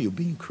continue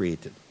being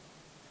created.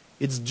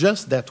 It's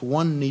just that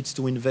one needs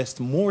to invest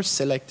more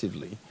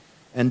selectively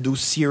and do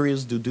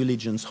serious due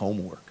diligence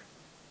homework.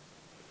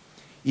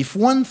 If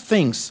one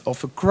thinks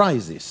of a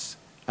crisis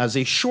as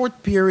a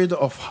short period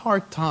of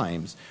hard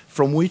times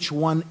from which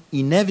one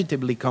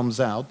inevitably comes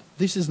out,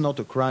 this is not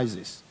a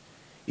crisis.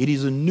 It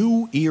is a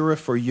new era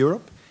for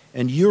Europe,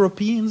 and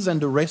Europeans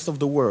and the rest of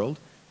the world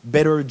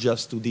better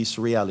adjust to this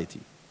reality.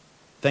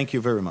 Thank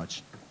you very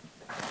much.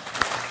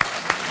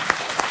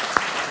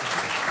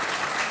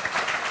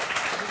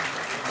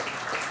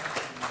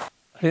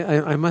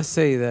 I must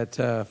say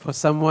that for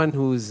someone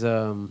who's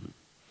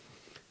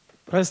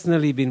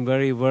personally been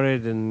very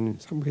worried and in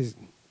some ways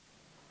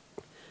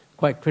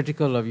quite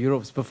critical of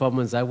Europe's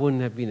performance, I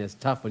wouldn't have been as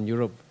tough on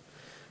Europe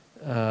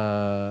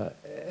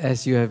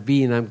as you have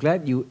been. I'm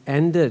glad you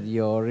ended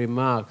your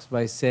remarks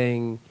by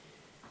saying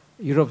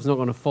Europe's not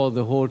going to fall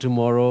the hole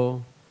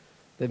tomorrow,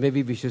 that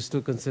maybe we should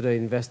still consider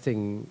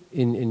investing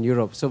in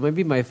Europe. So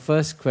maybe my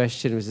first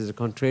question, which is a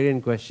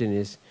contrarian question,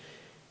 is,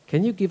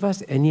 can you give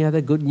us any other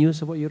good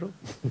news about Europe?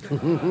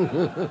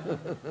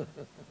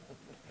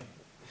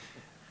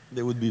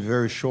 They would be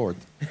very short.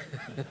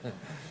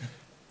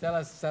 Tell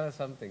us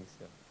something,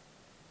 sir.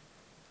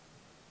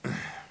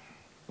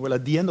 Well,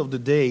 at the end of the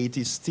day, it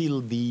is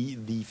still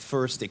the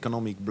first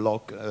economic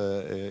bloc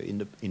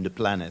in the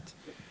planet.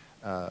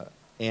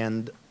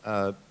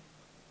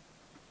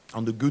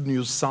 On the good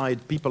news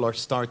side, people are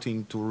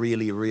starting to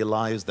really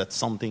realize that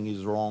something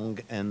is wrong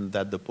and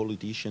that the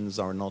politicians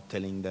are not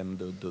telling them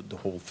the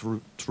whole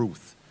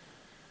truth.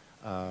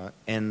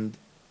 And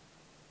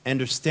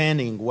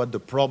understanding what the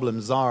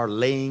problems are,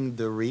 laying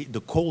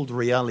the cold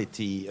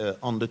reality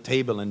on the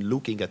table and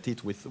looking at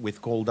it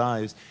with cold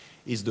eyes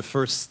is the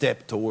first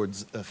step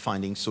towards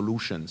finding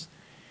solutions.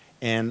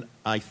 And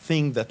I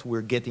think that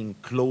we're getting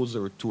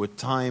closer to a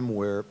time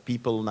where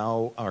people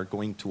now are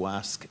going to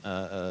ask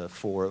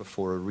for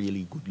a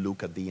really good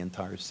look at the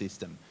entire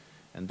system.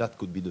 And that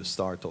could be the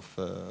start of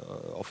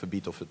a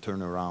bit of a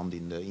turnaround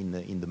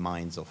in the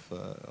minds of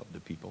the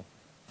people.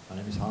 My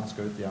name is Hans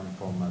Goethe. I'm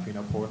from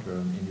Finaport. We're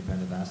an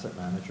independent asset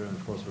manager, and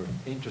of course we're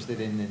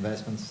interested in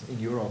investments in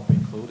Europe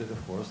included,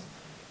 of course.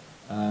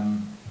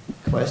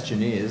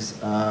 Question is,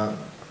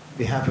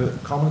 we have a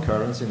common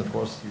currency, and of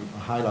course you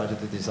highlighted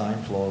the design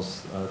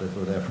flaws that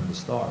were there from the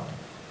start.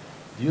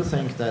 Do you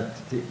think that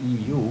the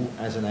EU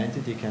as an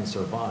entity can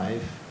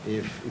survive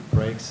if it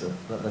breaks,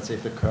 let's say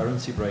if the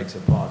currency breaks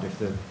apart, if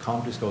the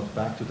countries go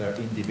back to their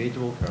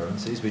individual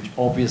currencies, which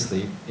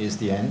obviously is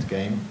the end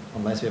game,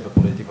 unless we have a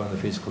political and a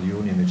fiscal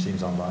union, which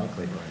seems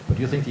unlikely. But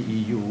do you think the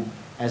EU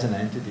as an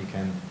entity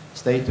can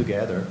stay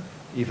together,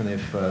 even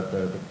if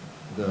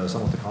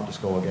some of the countries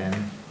go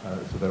again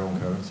to their own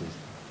currencies?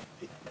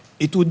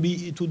 It would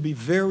be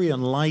very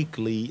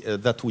unlikely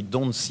that we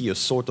don't see a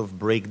sort of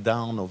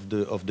breakdown of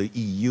the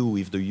EU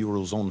if the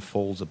Eurozone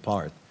falls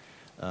apart.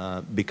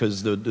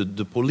 Because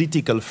the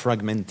political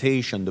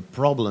fragmentation, the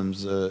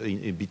problems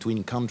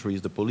between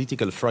countries, the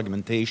political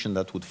fragmentation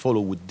that would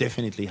follow would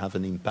definitely have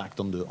an impact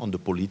on the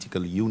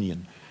political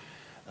union.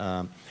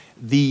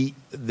 The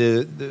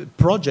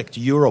Project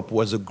Europe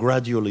was a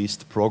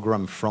gradualist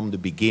program from the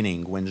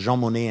beginning. When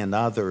Jean Monnet and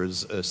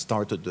others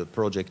started the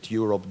Project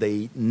Europe,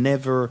 they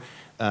never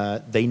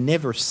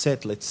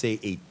set, let's say,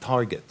 a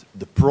target.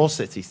 The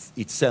process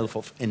itself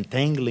of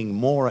entangling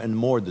more and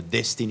more the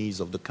destinies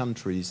of the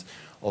countries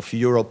of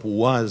Europe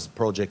was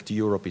Project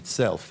Europe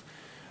itself.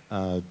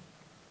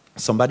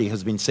 Somebody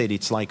has been said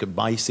it's like a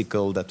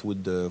bicycle that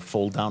would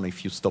fall down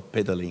if you stop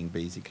pedaling,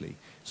 basically.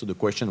 So the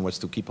question was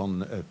to keep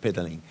on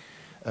pedaling.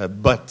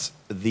 But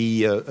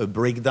a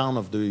breakdown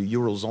of the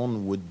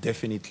Eurozone would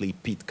definitely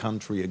pit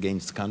country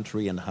against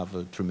country and have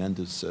a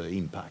tremendous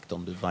impact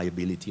on the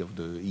viability of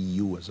the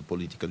EU as a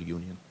political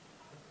union.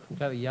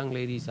 A young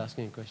lady is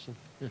asking a question.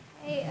 Yeah.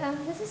 Hey,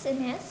 this is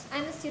Ines.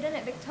 I'm a student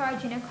at Victoria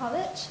Junior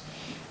College.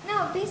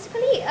 Now,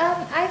 basically,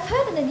 I've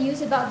heard in the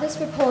news about this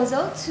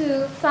proposal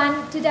to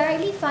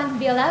directly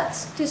fund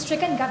bailouts to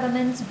stricken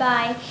governments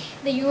by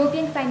the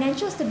European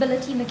Financial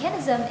Stability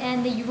Mechanism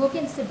and the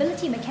European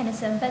Stability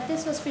Mechanism, but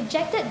this was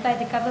rejected by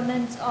the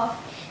governments of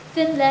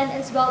Finland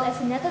as well as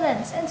the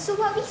Netherlands. And so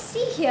what we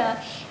see here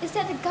is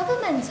that the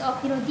governments of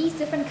these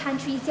different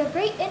countries, they're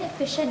very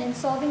inefficient in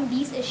solving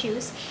these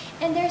issues,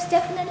 and there's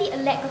definitely a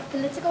lack of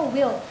political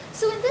will.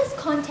 So in this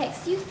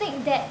context, do you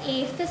think that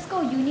a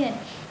fiscal union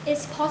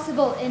is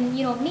possible in,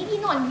 maybe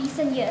not in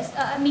recent years,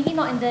 maybe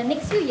not in the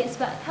next few years,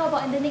 but how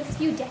about in the next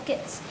few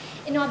decades,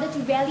 in order to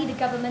rally the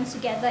governments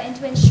together and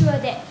to ensure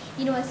that,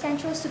 a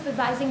central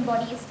supervising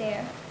body is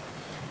there?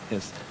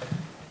 Yes.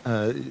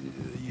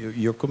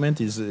 Your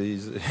comment is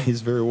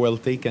very well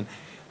taken.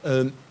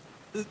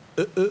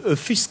 A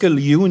fiscal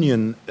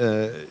union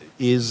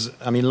is,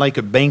 like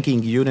a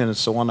banking union and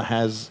so on,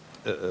 has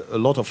a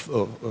lot of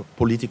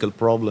political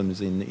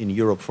problems in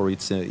Europe for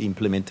its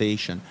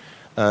implementation.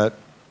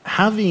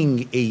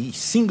 Having a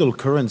single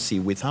currency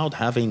without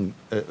having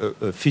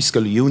a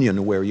fiscal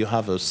union where you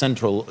have a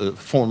central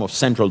form of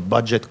central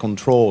budget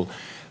control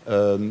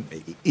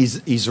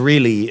is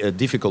really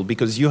difficult,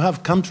 because you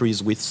have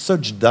countries with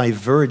such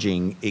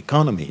diverging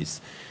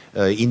economies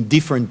in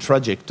different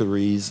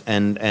trajectories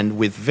and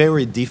with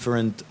very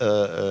different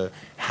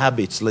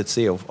habits, let's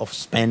say, of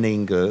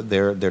spending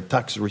their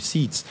tax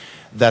receipts,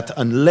 that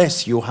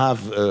unless you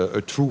have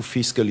a true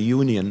fiscal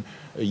union,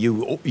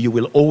 you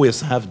will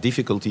always have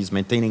difficulties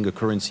maintaining a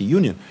currency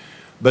union.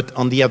 But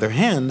on the other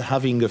hand,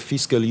 having a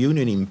fiscal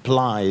union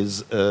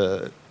implies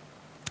a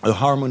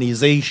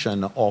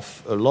harmonization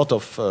of a lot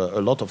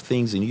of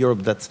things in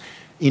Europe that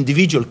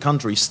individual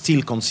countries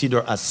still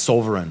consider as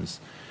sovereigns.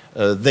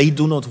 They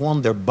do not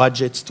want their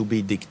budgets to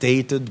be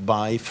dictated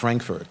by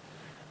Frankfurt.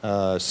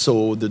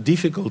 So the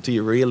difficulty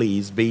really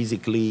is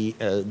basically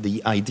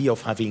the idea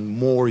of having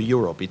more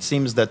Europe. It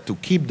seems that to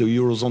keep the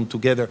Eurozone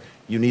together,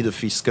 you need a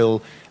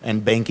fiscal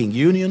and banking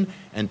union,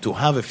 and to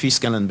have a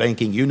fiscal and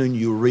banking union,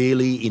 you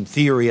really, in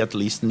theory at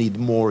least, need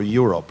more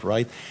Europe,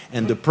 right?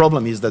 And the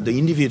problem is that the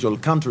individual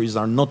countries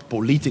are not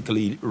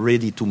politically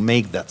ready to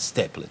make that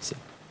step, let's say.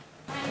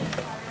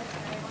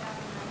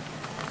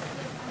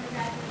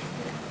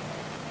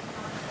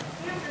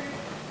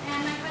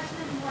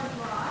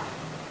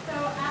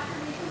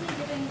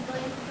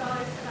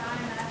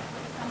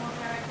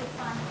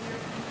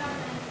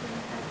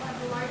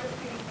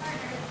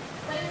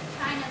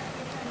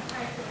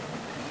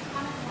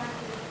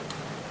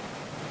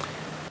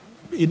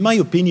 In my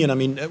opinion, I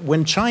mean,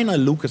 when China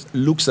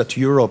looks at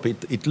Europe,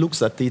 it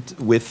looks at it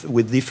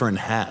with different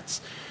hats.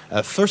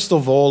 First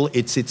of all,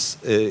 it's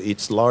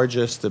its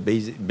largest,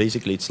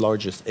 basically its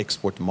largest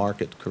export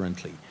market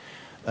currently.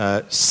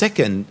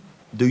 Second,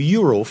 the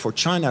euro for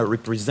China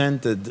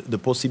represented the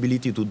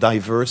possibility to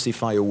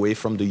diversify away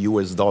from the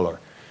US dollar.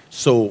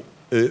 So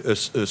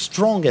a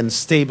strong and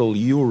stable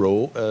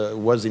euro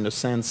was, in a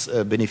sense,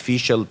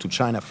 beneficial to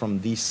China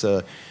from this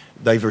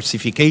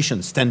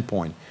diversification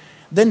standpoint.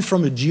 Then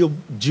from a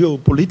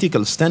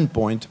geopolitical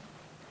standpoint,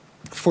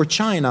 for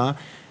China,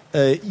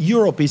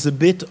 Europe is a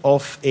bit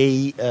of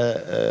a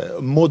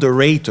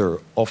moderator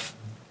of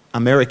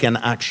American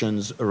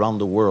actions around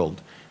the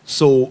world.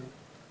 So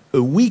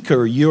a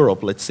weaker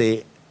Europe, let's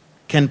say,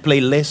 can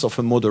play less of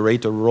a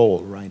moderator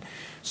role, right?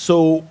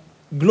 So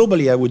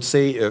globally, I would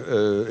say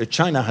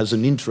China has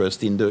an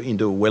interest in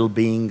the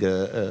well-being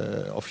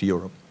of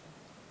Europe.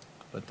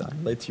 But I'll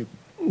let you...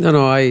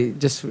 No, I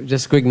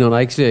just quick note,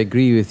 I actually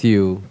agree with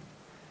you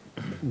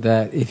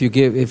that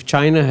if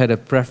China had a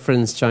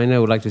preference,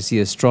 China would like to see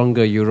a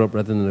stronger Europe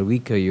rather than a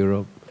weaker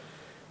Europe.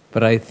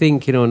 But I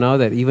think, now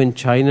that even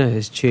China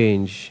has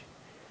changed,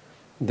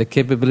 the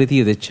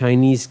capability of the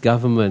Chinese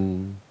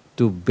government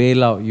to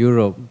bail out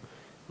Europe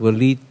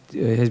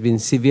has been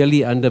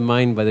severely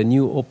undermined by the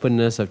new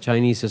openness of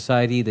Chinese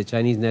society. The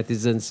Chinese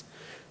netizens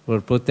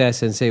will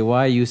protest and say,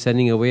 why are you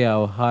sending away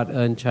our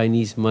hard-earned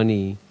Chinese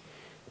money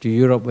to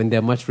Europe when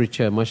they're much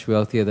richer, much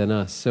wealthier than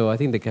us? So I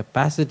think the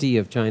capacity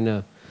of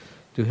China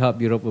to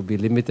help Europe will be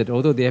limited,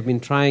 although they have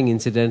been trying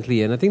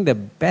incidentally. And I think the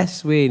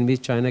best way in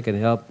which China can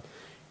help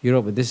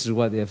Europe, and this is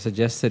what they have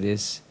suggested,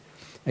 is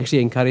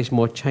actually encourage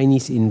more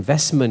Chinese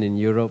investment in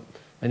Europe.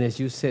 And as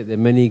you said, there are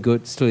many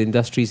good still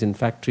industries and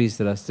factories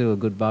that are still a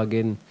good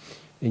bargain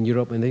in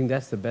Europe. And I think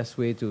that's the best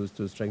way to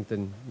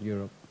strengthen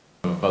Europe.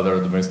 Father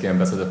Dumirsky,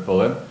 Ambassador of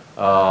Poland.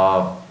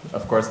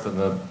 Of course,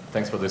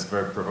 thanks for this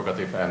very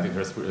provocative and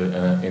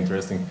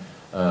interesting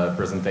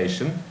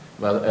presentation.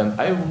 And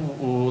I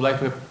would like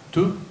to have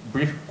two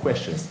brief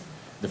questions.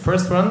 The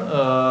first one,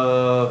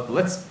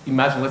 let's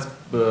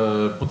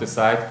put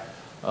aside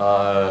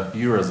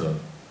Eurozone.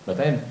 But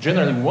I'm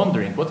generally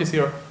wondering, what's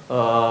your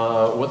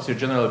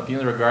general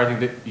opinion regarding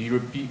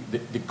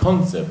the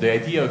concept, the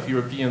idea of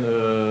European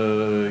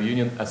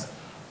Union as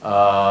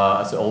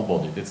an all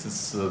body? This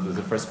is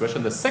the first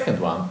question. The second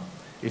one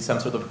is some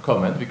sort of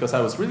comment, because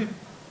I was really,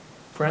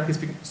 frankly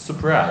speaking,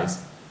 surprised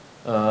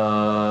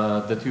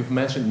that you've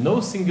mentioned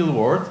no single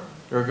word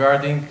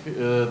regarding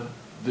the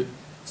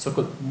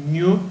so-called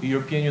new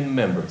European Union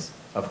members.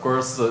 Of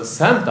course,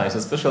 sometimes,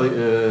 especially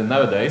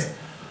nowadays,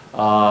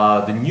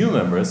 the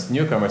newcomers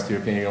to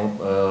European Union,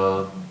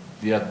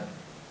 they are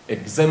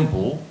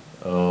example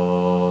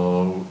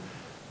of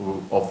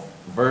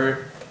very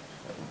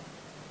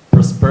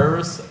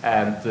prosperous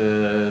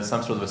and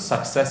some sort of a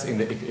success in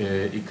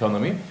the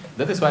economy.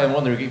 That is why I'm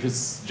wondering if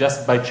it's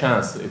just by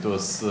chance it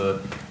was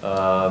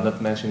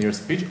not mentioned in your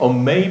speech, or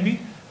maybe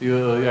you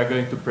are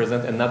going to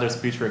present another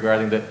speech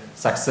regarding the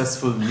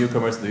successful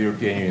newcomers to the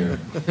European Union.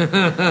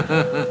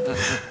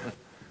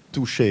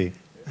 Touché.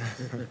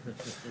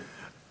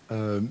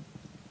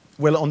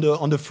 Well,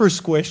 on the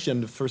first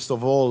question, first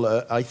of all,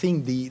 I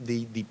think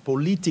the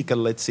political,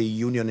 let's say,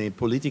 union and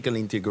political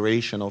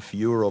integration of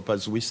Europe,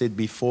 as we said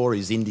before,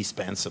 is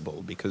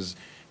indispensable because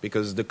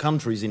the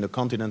countries in the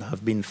continent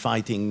have been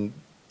fighting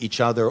each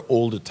other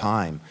all the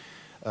time.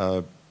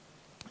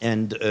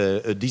 and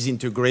a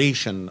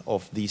disintegration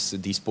of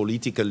this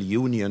political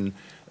union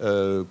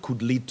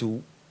could lead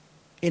to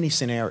any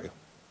scenario,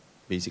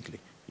 basically.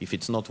 If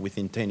it's not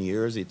within 10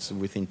 years, it's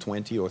within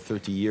 20 or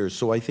 30 years.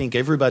 So I think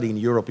everybody in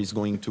Europe is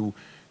going to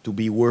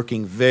be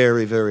working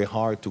very, very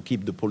hard to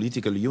keep the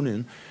political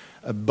union,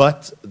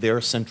 but there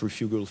are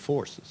centrifugal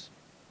forces,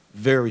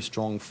 very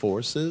strong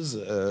forces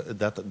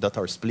that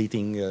are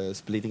splitting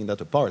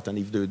that apart. And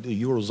if the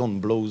Eurozone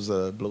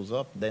blows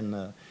up,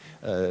 then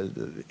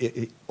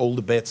all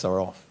the bets are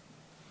off.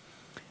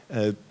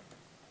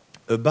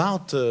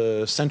 About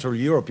Central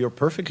Europe, you're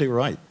perfectly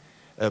right.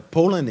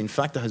 Poland, in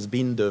fact, has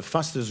been the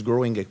fastest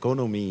growing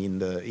economy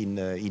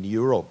in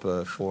Europe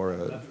for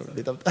a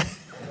bit of time.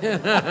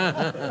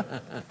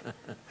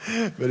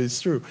 But it's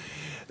true.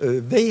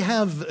 They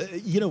have,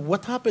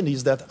 what happened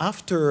is that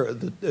after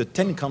the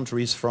 10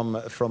 countries from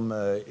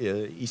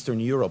Eastern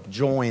Europe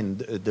joined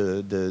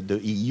the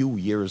EU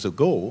years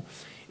ago,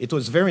 it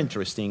was very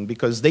interesting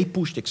because they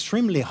pushed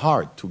extremely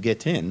hard to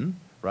get in,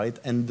 right?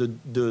 And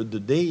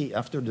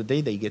after the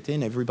day they get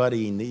in,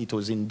 everybody it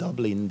was in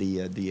Dublin,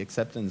 the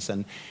acceptance,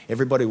 and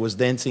everybody was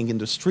dancing in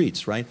the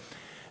streets, right?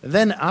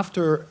 Then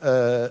after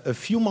a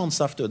few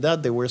months after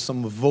that, there were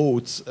some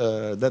votes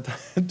that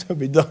had to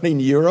be done in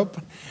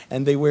Europe,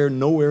 and they were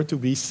nowhere to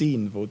be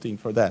seen voting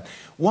for that.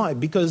 Why?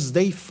 Because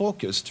they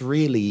focused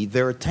really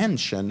their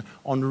attention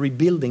on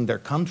rebuilding their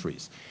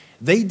countries.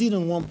 They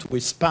didn't want to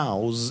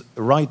espouse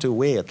right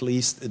away, at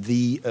least,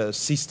 the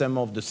system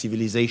of the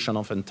civilization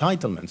of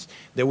entitlements.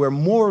 They were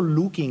more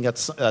looking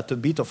at a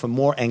bit of a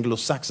more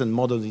Anglo-Saxon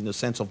model in the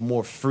sense of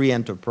more free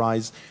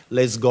enterprise,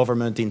 less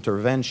government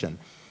intervention.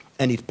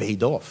 And it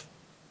paid off.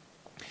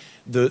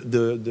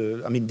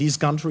 I mean, these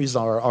countries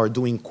are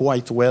doing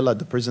quite well at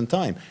the present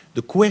time.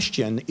 The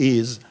question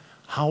is,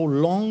 how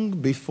long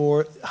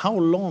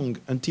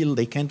until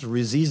they can't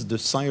resist the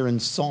siren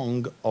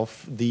song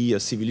of the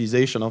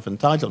civilization of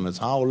entitlements?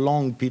 How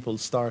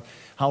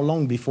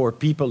long before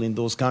people in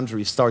those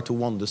countries start to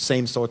want the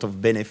same sort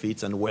of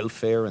benefits and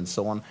welfare and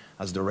so on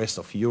as the rest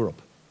of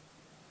Europe?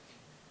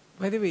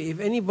 By the way, if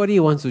anybody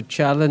wants to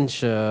challenge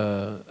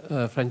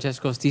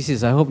Francesco's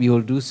thesis, I hope you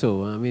will do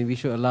so. I mean, we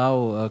should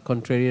allow a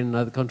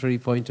contrary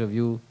point of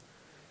view.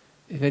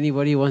 If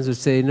anybody wants to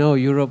say, no,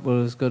 Europe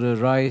is going to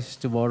rise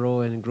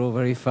tomorrow and grow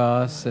very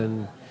fast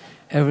and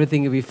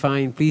everything will be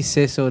fine, please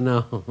say so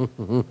now.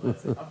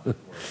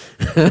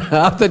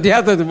 After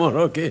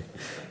tomorrow, okay.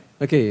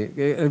 Okay,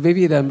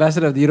 maybe the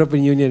ambassador of the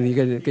European Union,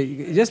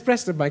 you just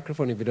press the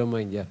microphone if you don't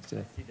mind. Yeah. I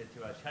see that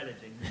you are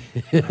challenging me.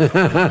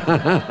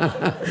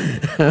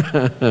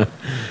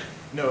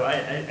 No,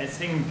 I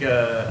think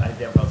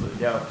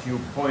there are a few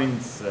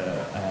points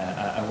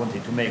I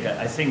wanted to make.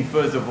 I think,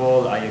 first of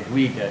all, I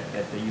agree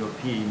that the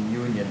European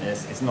Union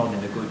is not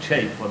in a good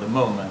shape for the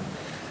moment,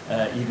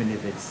 even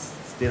if it's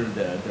still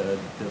the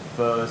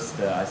first,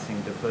 I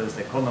think, the first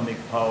economic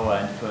power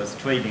and first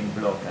trading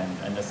bloc.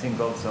 And I think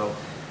also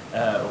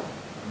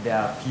there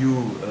are a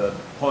few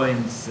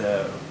points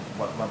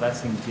what I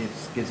think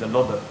gives a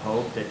lot of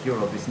hope that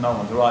Europe is now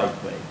on the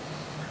right way.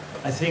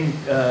 I think,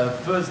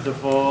 first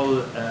of all,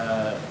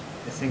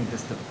 I think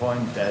that's the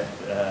point that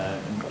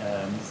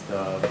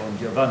Mr.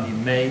 Bonglovanni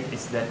made,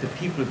 is that the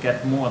people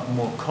get more and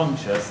more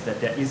conscious that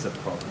there is a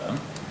problem.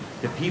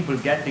 The people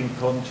getting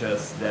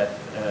conscious that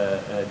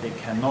they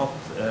cannot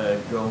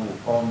go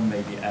on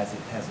maybe as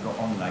it has gone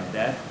on like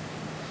that.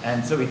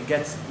 And so it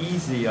gets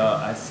easier,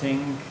 I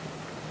think,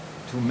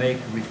 to make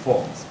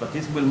reforms. But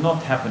this will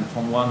not happen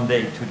from one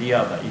day to the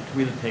other. It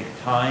will take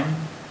time.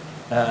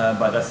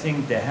 But I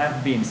think there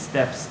have been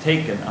steps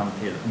taken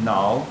until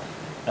now.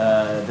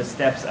 The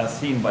steps are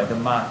seen by the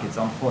markets,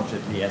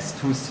 unfortunately, as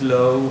too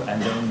slow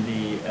and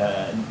only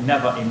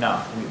never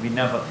enough. We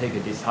never take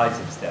a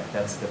decisive step.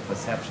 That's the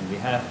perception we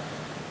have.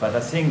 But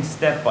I think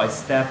step by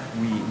step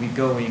we're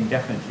going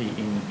definitely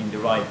in the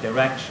right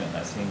direction.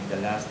 I think the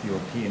last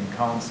European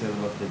Council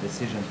with the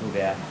decisions who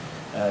were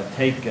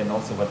taken,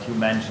 also what you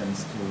mentioned,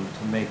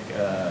 to make,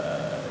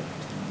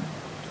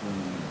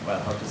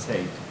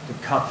 to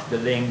cut the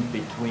link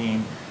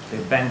between the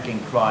banking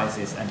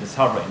crisis and the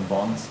sovereign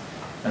bonds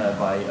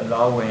by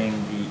allowing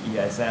the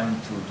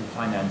ESM to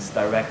finance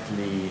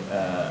directly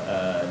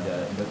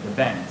the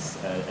banks.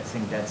 I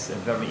think that's a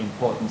very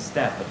important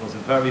step. It was a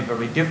very,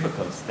 very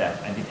difficult step,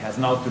 and it has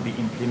now to be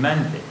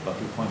implemented. But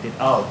you pointed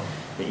out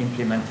the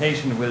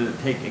implementation will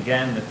take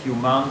again a few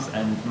months,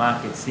 and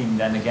markets seem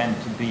then again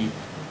to be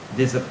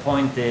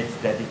disappointed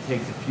that it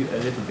takes a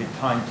little bit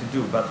time to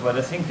do. But what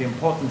I think the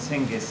important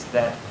thing is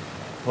that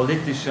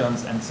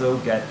politicians and so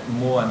get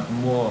more and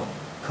more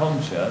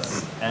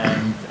conscious,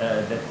 and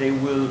that they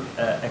will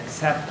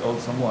accept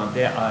also more. And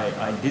there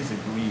I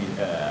disagree,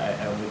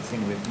 I would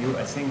think, with you.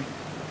 I think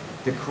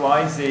the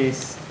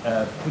crisis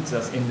puts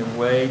us in the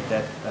way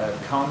that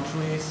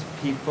countries,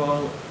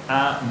 people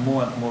are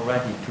more and more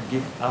ready to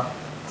give up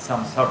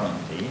some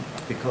sovereignty,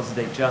 because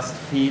they just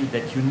feel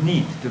that you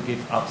need to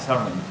give up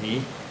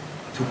sovereignty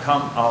to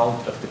come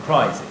out of the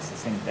crisis. I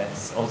think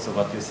that's also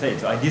what you say.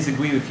 So I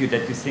disagree with you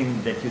that you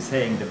think that you're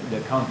saying that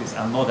the countries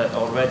are not that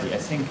already. I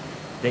think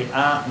They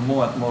are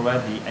more and more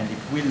ready, and it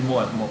will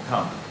more and more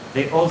come.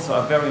 They also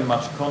are very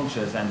much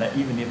conscious, and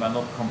even if I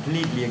not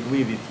completely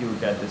agree with you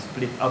that the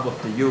split up of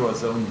the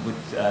Eurozone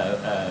would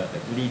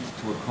lead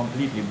to a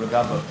completely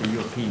breakup of the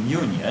European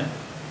Union,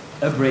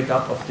 a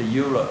breakup of the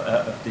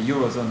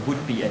Eurozone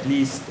would be at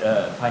least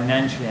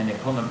financially and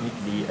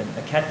economically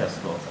a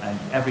catastrophe, and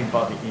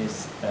everybody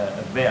is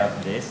aware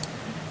of this.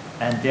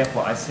 And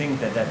therefore, I think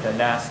that at the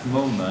last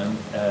moment,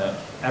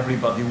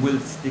 everybody will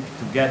stick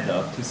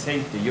together to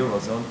save the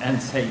Eurozone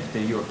and save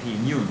the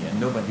European Union.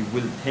 Nobody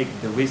will take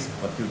the risk,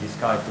 but to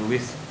discard the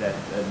risk that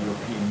the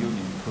European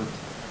Union could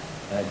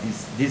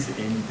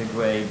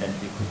disintegrate, and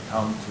we could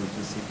come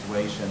to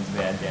situations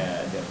where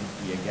there would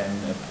be again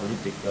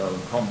political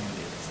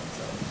conflicts.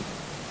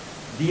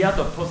 The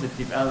other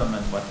positive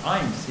element, what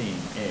I'm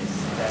seeing, is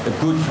that a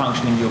good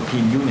functioning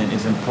European Union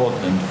is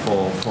important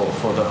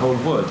for the whole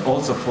world,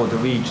 also for the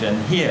region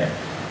here,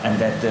 and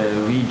that the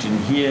region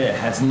here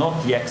has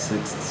not yet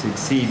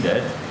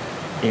succeeded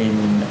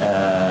in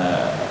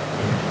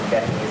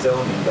getting its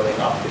own, in going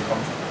up the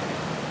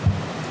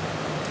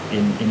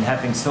in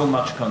having so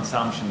much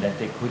consumption that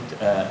they could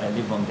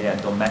live on their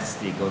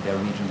domestic or their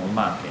regional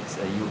markets.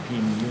 The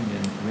European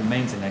Union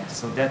remains inactive,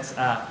 so that's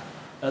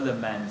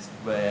elements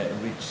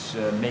which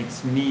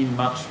makes me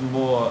much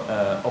more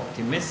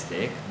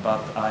optimistic,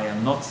 but I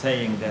am not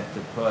saying that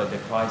the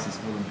crisis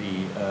will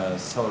be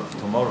solved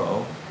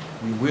tomorrow.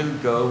 We will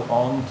go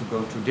on to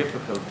go through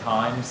difficult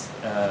times,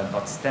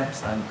 but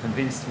steps, I'm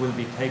convinced, will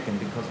be taken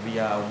because we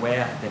are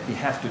aware that we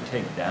have to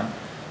take them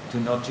to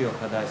not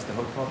jeopardize the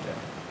whole project.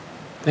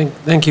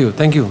 Thank you.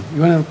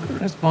 You want to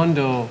respond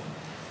or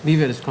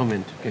leave it as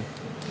comment? Okay.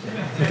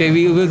 Okay,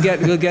 we'll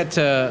get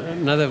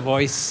another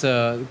voice,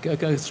 a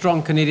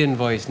strong Canadian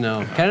voice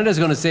now. Canada's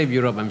going to save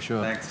Europe, I'm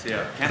sure. Thanks.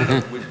 Yeah,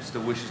 Canada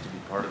still wishes to be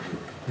part of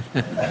Europe.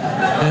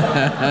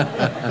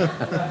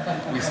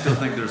 We still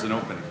think there's an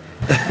opening.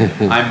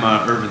 I'm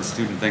an Irvin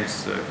student.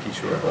 Thanks,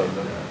 Kishore.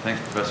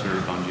 Thanks, Professor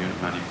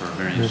Bonglovanni, for a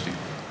very interesting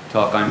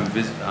talk. I'm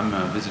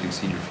a visiting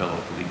senior fellow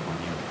at the Kuan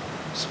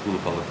School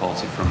of Public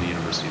Policy from the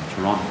University of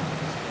Toronto.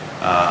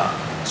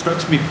 It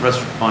strikes me,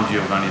 Professor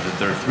Bonglovanni, that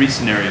there are three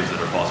scenarios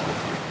that are possible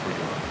for Europe.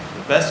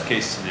 The best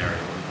case scenario,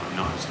 if I'm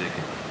not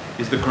mistaken,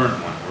 is the current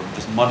one. We're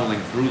just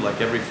muddling through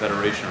like every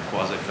federation or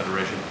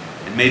quasi-federation,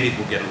 and maybe it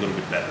will get a little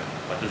bit better,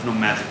 but there's no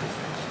magical fix.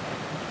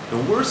 The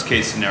worst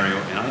case scenario,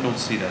 and I don't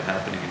see that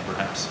happening, and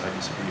perhaps I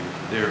disagree with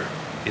you there,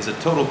 is a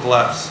total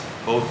collapse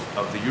both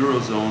of the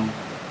Eurozone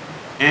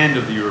and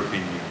of the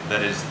European Union.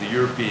 That is, the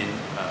European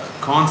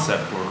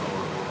concept or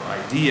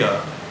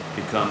idea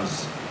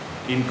becomes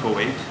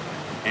inchoate,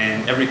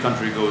 and every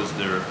country goes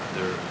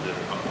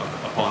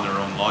upon their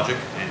own logic,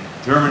 and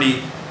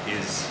Germany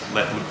is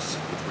let loose,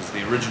 which was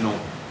the original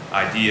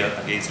idea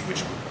against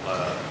which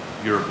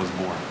Europe was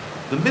born.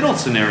 The middle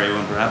scenario,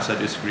 and perhaps I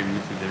disagree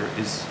with you there,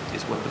 is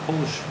what the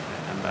Polish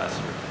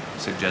ambassador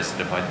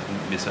suggested, if I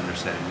didn't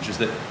misunderstand, which is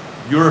that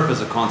Europe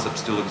as a concept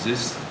still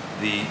exists.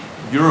 The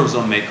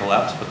Eurozone may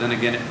collapse, but then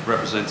again it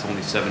represents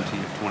only 17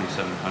 of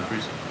 27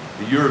 countries.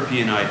 The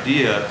European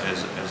idea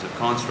as a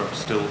construct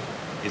still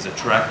is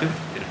attractive.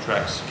 It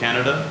attracts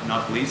Canada,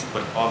 not least,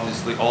 but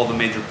obviously all the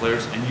major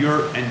players, and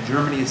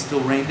Germany is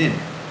still reined in.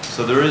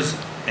 So there is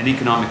an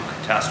economic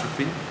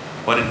catastrophe,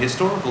 but in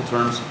historical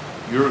terms,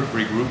 Europe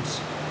regroups,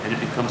 and it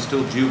becomes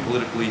still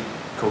geopolitically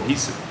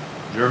cohesive.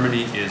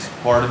 Germany is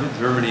part of it,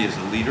 Germany is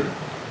a leader,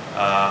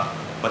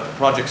 but the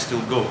project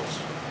still goes.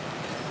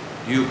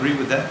 Do you agree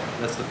with that?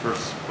 That's the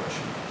first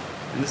question.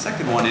 And the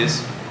second one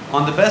is,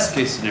 on the best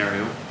case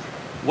scenario,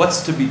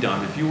 what's to be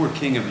done if you were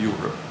king of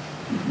Europe?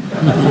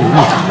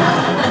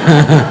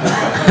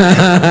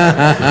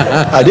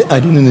 I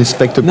didn't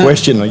expect a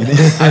question like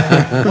this.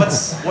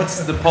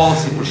 What's the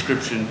policy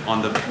prescription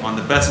on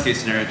the best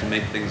case scenario to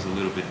make things a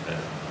little bit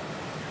better?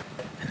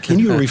 Can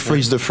you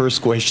rephrase the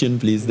first question,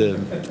 please?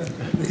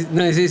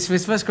 No, his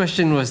first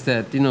question was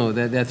that,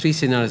 that there are three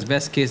scenarios: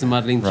 best case,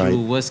 muddling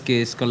through; worst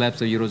case, collapse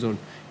of Eurozone,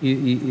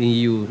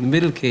 EU; the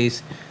middle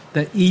case,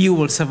 the EU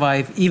will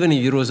survive even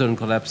if Eurozone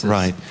collapses.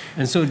 Right.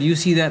 And so do you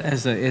see that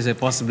as a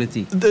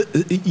possibility?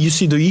 You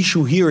see, the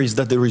issue here is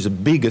that there is a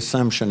big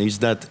assumption if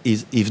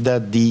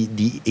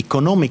the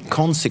economic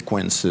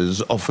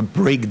consequences of a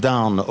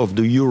breakdown of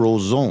the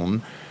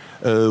Eurozone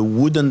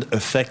wouldn't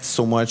affect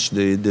so much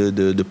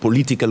the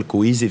political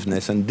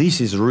cohesiveness, and this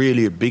is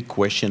really a big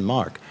question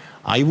mark.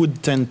 I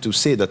would tend to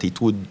say that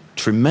it would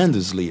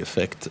tremendously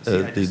affect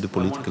the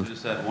political... I wanted to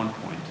just add one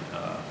point,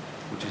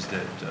 which is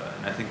that,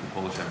 and I think the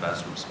Polish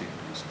ambassador was speaking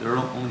to this, there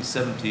are only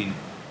 17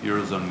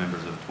 Eurozone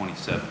members of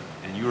 27,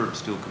 and Europe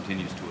still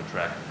continues to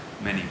attract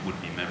many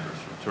would-be members,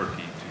 from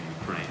Turkey to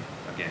Ukraine,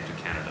 again to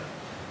Canada.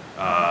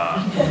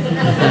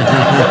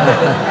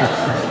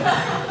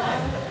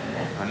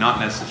 Not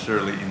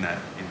necessarily in that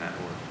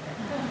order.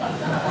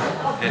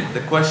 And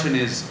the question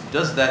is,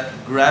 does that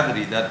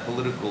gravity, that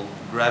political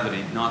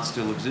gravity, not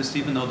still exist,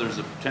 even though there's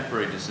a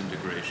temporary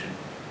disintegration?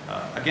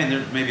 Again,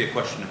 there may be a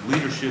question of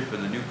leadership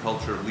and the new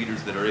culture of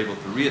leaders that are able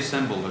to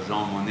reassemble a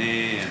Jean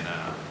Monnet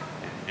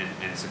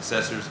and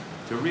successors,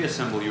 to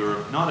reassemble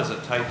Europe, not as a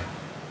tight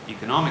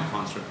economic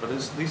construct, but at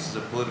least as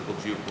a political,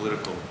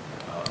 geopolitical,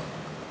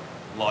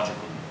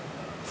 logical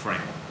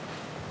frame.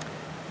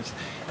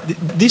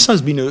 This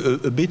has been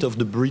a bit of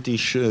the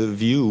British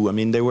view. I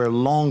mean, they were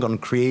long on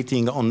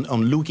creating, on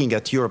looking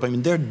at Europe. I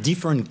mean, there are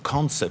different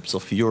concepts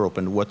of Europe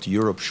and what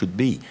Europe should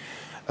be.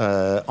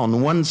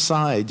 On one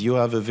side, you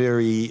have a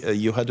very,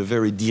 you had a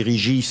very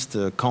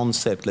dirigiste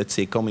concept, let's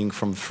say, coming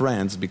from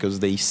France, because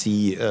they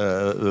see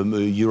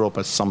Europe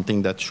as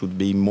something that should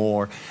be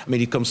more. I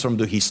mean, it comes from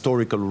the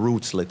historical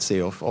roots, let's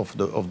say,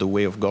 of the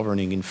way of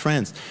governing in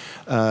France.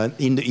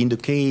 In the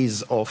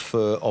case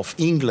of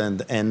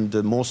England and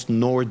the most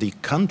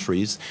Nordic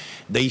countries,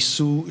 they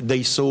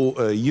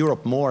saw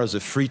Europe more as a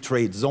free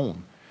trade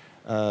zone.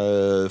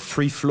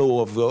 Free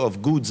flow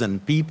of goods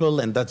and people,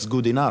 and that's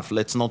good enough.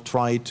 Let's not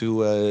try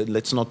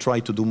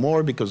to do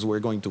more, because we're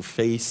going to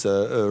face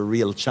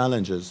real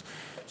challenges.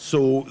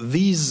 So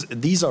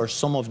these are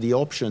some of the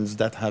options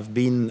that have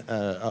been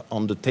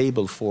on the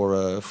table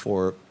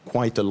for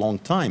quite a long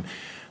time.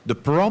 The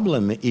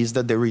problem is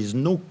that there is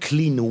no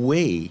clean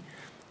way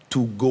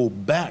to go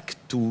back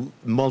to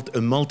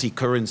a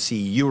multi-currency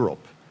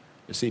Europe.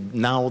 You see,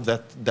 now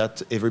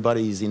that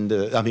everybody is in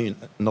the, I mean,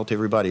 not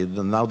everybody,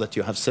 now that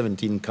you have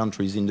 17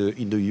 countries in the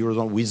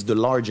Eurozone with the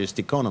largest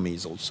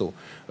economies also.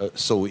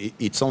 So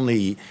it's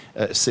only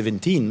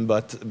 17,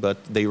 but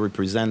they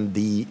represent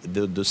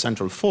the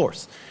central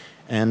force.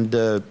 And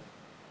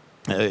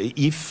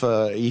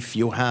if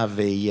you have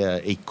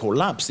a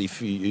collapse,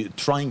 if you're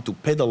trying to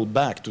pedal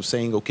back to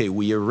saying, okay,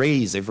 we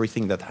erase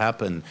everything that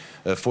happened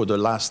for the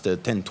last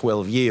 10,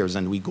 12 years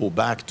and we go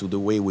back to the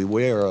way we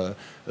were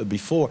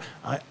before,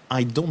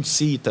 I don't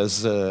see it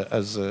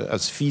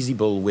as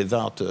feasible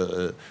without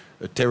a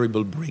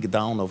terrible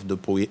breakdown of the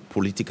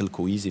political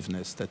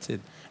cohesiveness. That's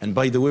it. And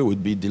by the way,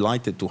 we'd be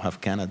delighted to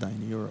have Canada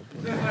in Europe.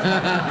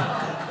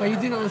 But you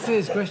didn't answer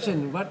his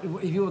question. What,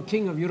 if you were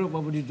king of Europe,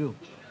 what would you do?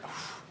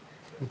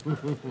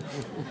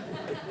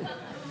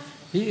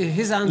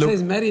 His answer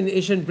is marry an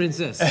Asian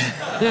princess.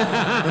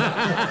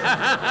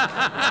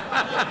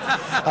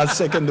 I'll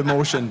second the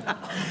motion.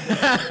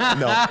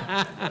 No.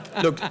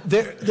 Look,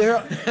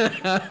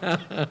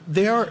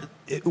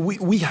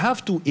 we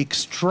have to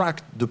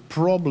extract the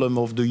problem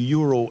of the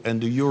euro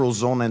and the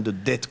Eurozone and the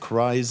debt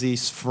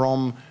crisis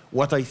from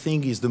what I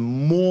think is the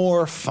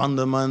more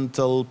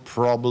fundamental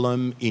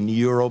problem in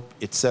Europe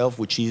itself,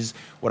 which is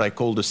what I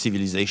call the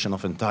civilization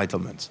of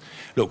entitlements.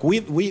 Look,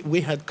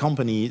 we had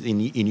companies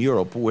in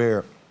Europe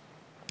where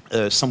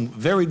some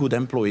very good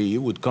employee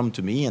would come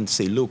to me and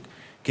say, look,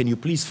 can you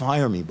please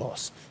fire me,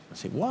 boss? I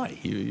say, why?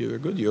 You're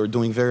good, you're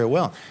doing very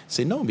well. I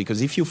say, no,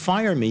 because if you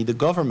fire me, the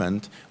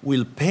government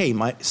will pay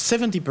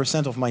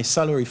 70% of my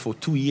salary for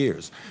 2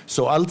 years.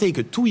 So I'll take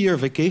a 2-year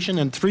vacation,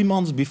 and 3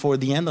 months before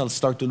the end, I'll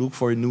start to look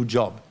for a new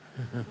job.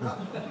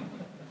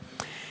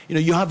 You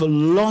know, you have a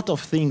lot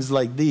of things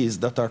like this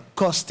that are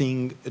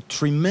costing a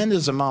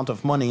tremendous amount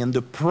of money, and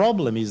the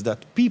problem is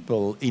that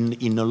people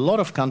in a lot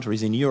of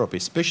countries in Europe,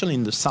 especially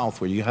in the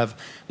south where you have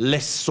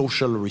less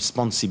social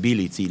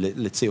responsibility,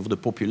 let's say, of the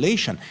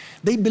population,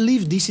 they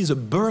believe this is a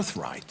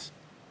birthright.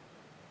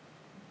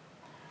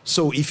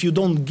 So if you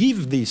don't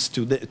give this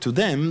to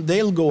them,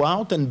 they'll go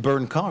out and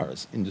burn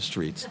cars in the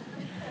streets.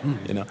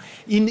 You know,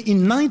 in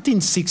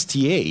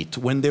 1968,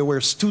 when there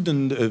were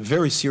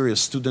very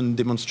serious student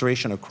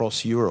demonstration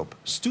across Europe,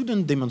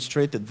 students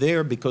demonstrated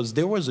there because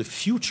there was a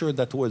future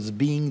that was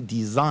being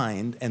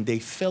designed, and they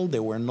felt they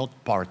were not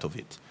part of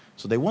it.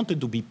 So they wanted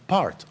to be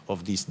part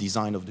of this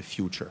design of the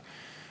future.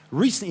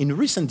 In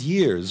recent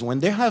years,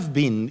 when there have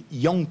been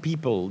young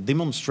people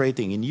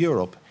demonstrating in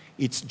Europe,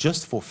 it's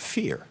just for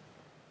fear.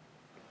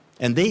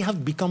 And they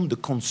have become the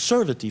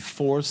conservative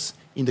force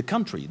in the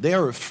country. They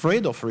are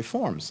afraid of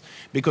reforms,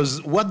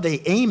 because what they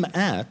aim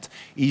at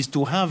is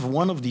to have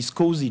one of these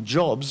cozy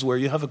jobs where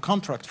you have a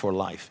contract for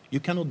life. You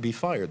cannot be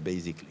fired,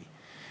 basically.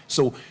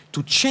 So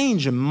to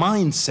change a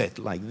mindset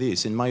like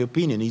this, in my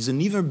opinion, is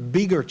an even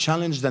bigger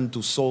challenge than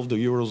to solve the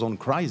Eurozone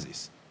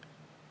crisis,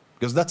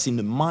 because that's in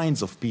the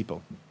minds of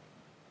people.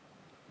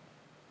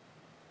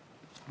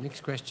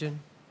 Next question.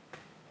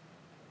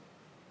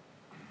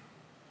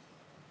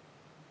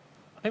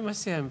 I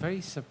must say I'm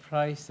very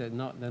surprised that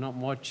there are not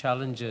more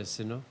challenges,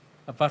 you know.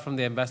 Apart from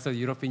the ambassador of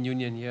the European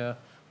Union here,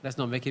 let's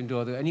not make him do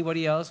all the...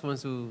 Anybody else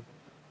wants to...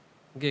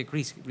 Okay,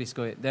 please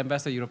go ahead. The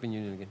ambassador of the European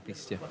Union again,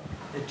 please. Yeah.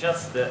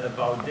 Just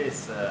about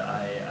this,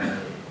 I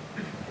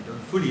don't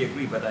fully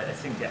agree, but I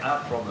think there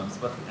are problems.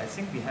 But I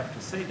think we have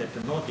to say that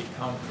the Nordic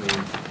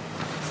countries,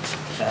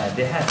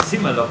 they had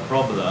similar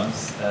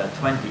problems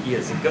 20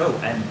 years ago,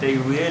 and they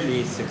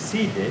really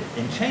succeeded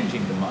in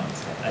changing the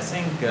mindset. I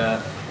think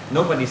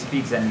nobody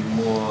speaks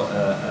anymore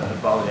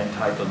about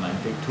entitlement.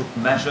 They took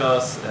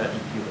measures.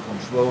 If you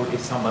control,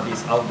 if somebody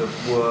is out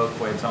of work,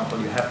 for example,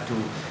 you have to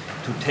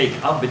take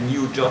up a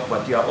new job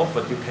what you are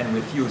offered. You can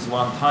refuse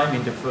one time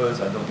in the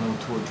first, I don't know,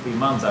 2 or 3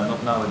 months. I'm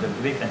not now at the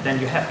week, and then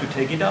you have to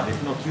take it up.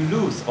 If not, you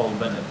lose all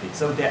benefits.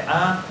 So there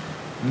are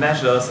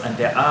measures and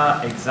there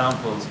are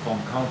examples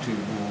from countries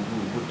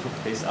who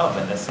took this up,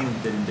 and I think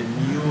the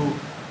new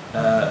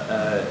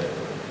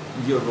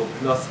Euro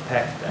Plus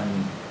Pact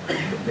and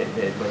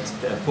what's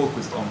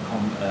focused on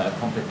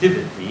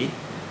competitivity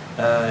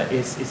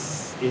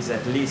is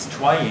at least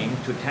trying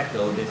to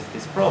tackle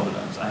these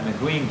problems. I'm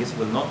agreeing this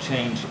will not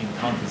change in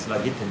countries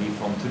like Italy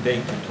from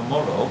today to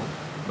tomorrow,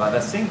 but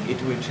I think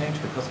it will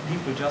change because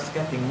people are just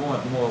getting more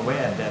and more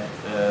aware that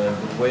the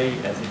way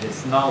as it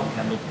is now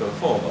cannot go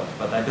forward.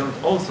 But I don't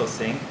also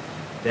think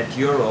that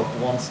Europe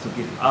wants to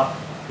give up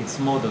its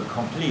model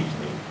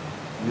completely.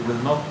 We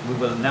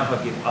will never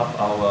give up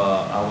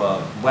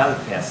our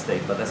welfare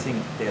state, but I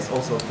think there's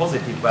also a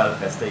positive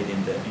welfare state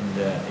in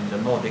the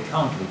Nordic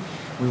country.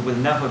 We will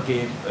never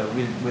give,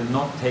 will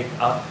not take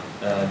up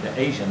the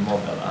Asian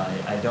model.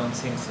 I don't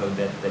think so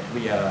that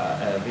we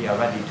are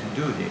ready to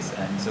do this,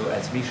 and so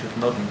as we should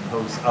not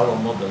impose our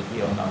model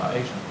here on our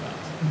Asian friends.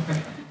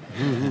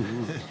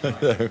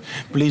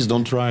 Please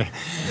don't try.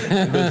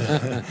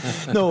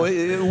 No,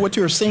 what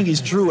you're saying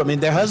is true. I mean,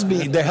 there have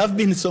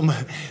been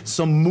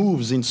some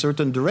moves in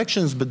certain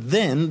directions, but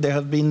then there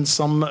have been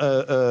some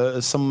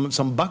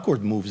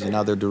backward moves in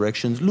other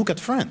directions. Look at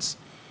France.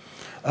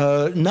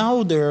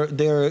 Now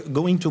they're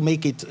going to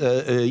make it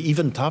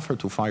even tougher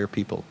to fire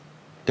people.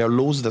 There are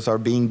laws that are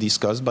being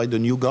discussed by the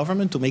new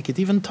government to make it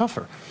even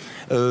tougher.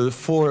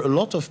 For a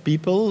lot of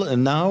people,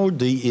 now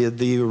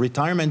the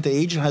retirement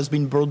age has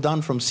been brought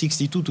down from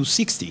 62 to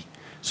 60.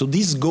 So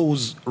this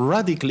goes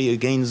radically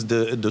against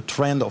the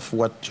trend of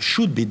what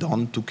should be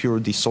done to cure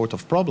this sort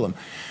of problem.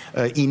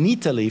 In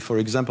Italy, for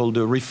example,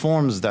 the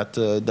reforms that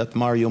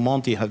Mario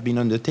Monti have been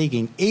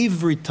undertaking,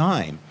 every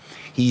time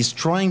he is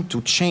trying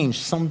to change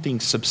something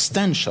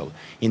substantial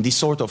in this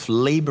sort of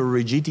labor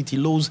rigidity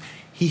laws,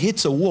 he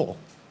hits a wall.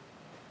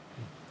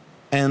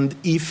 And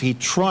if he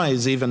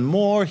tries even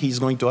more, he's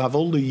going to have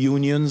all the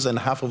unions and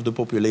half of the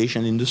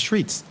population in the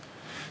streets.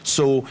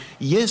 So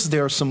yes,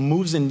 there are some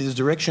moves in this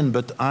direction,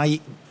 but I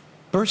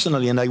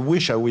personally, and I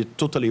wish I were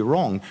totally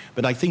wrong,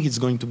 but I think it's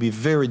going to be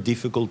very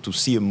difficult to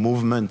see a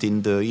movement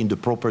in the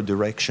proper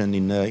direction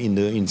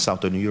in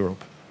Southern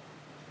Europe.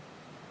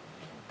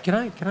 Can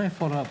I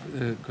follow up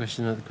the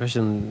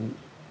question?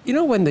 You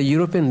know, when the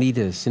European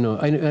leaders, you know,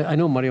 I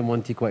know Mario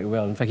Monti quite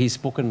well. In fact, he's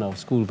spoken in our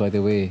school, by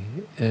the way,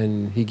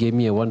 and he gave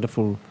me a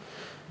wonderful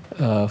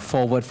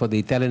foreword for the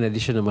Italian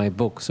edition of my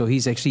book. So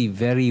he's actually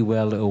very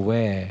well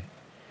aware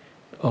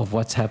of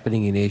what's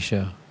happening in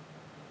Asia.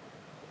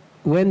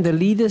 When the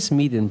leaders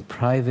meet in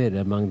private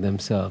among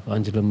themselves,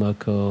 Angela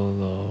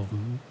Merkel or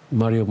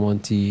Mario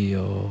Monti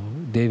or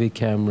David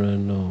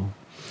Cameron or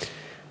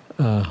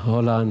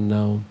Hollande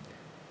now,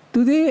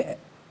 do they,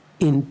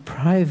 in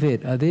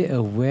private, are they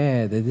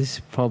aware that this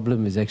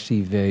problem is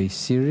actually very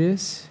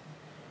serious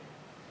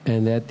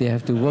and that they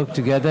have to work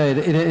together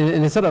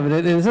in a sort of, the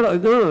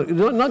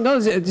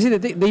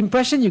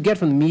impression you get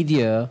from the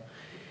media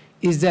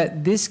is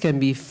that this can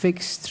be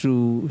fixed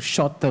through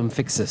short-term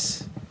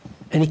fixes,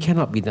 and it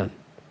cannot be done.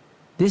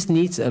 This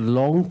needs a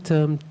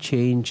long-term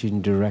change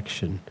in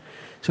direction.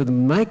 So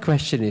my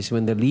question is,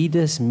 when the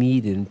leaders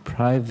meet in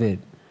private,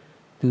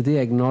 do they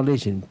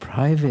acknowledge in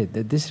private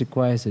that this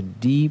requires a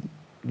deep,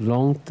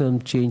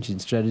 long-term change in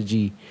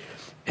strategy?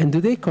 And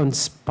do they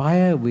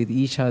conspire with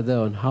each other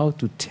on how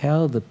to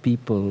tell the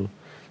people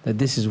that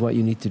this is what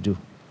you need to do?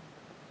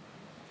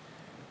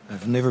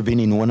 I've never been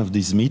in one of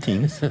these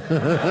meetings.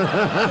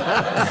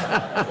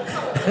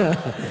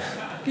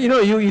 You know,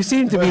 you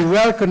seem to be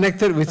well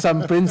connected with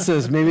some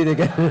princes. Maybe they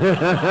can.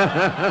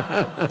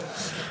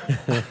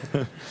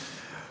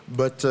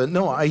 But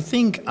no, I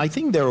think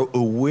they're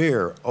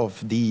aware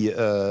of the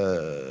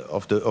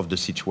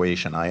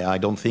situation. I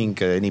don't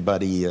think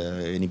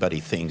anybody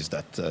thinks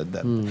that.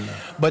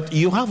 But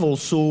you have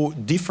also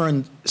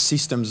different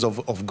systems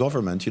of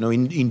government. You know,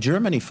 in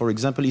Germany, for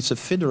example, it's a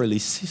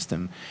federalist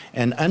system,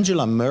 and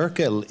Angela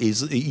Merkel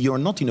you're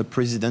not in a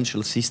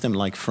presidential system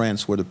like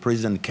France, where the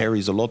president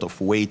carries a lot of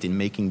weight in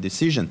making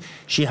decisions.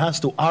 She has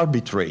to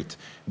arbitrate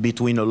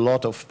between a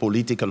lot of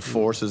political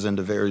forces and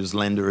the various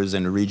lenders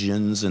and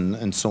regions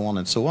and so on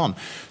and so on.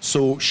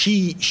 So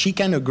she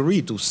can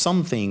agree to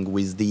something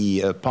with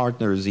the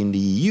partners in the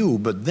EU,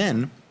 but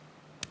then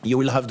you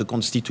will have the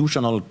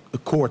constitutional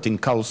court in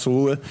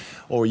Karlsruhe,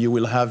 or you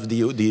will have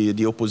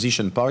the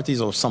opposition parties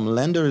or some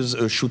lenders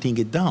shooting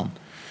it down.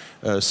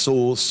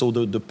 So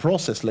the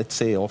process, let's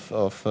say, of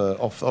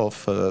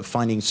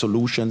finding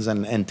solutions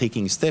and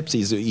taking steps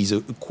is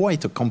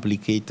quite a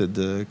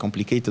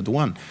complicated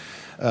one.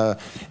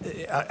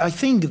 I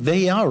think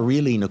they are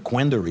really in a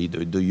quandary,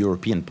 the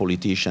European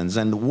politicians,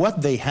 and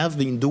what they have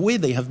been, the way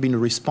they have been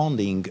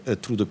responding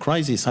to the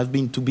crisis have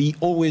been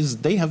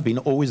they have been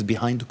always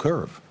behind the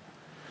curve.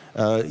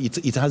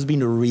 It has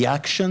been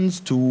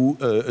reactions to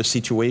a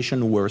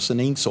situation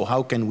worsening, so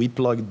how can we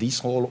plug this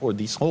hole or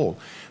this hole?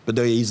 But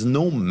there is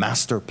no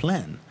master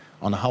plan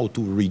on how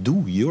to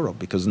redo Europe,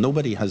 because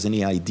nobody has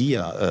any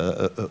idea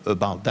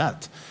about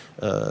that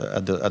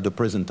at the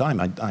present time.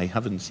 I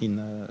haven't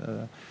seen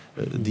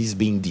this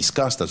being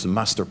discussed as a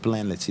master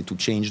plan, let's say, to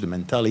change the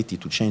mentality,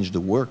 to change the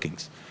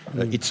workings.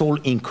 It's all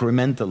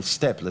incremental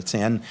step, let's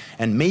say,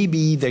 and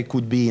maybe there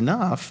could be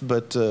enough,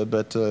 but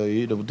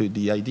you know,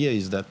 the idea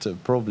is that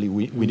probably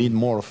we need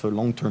more of a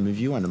long-term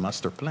view and a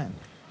master plan.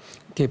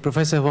 Okay,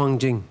 Professor Huang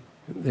Jing,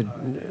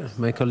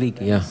 my colleague,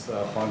 yeah.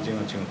 Huang Jing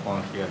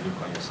here at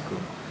Kuan School.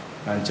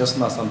 And just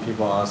now some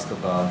people asked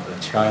about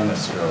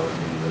China's role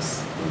in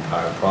this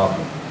entire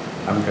problem.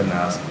 I'm going to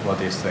ask what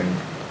do you think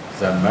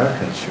the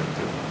Americans should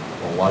do,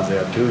 or what they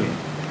are doing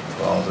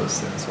for all those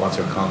things. What's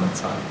your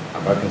comments on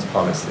Americans'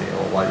 policy,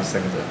 or what you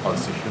think the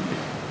policy should be?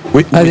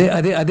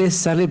 Are they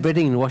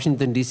celebrating in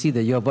Washington, D.C.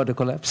 that you're about to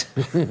collapse?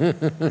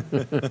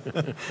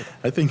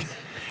 I think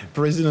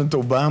President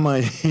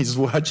Obama is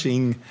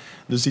watching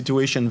the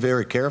situation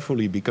very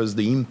carefully because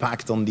the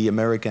impact on the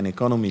American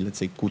economy, let's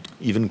say, could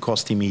even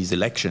cost him his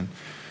election.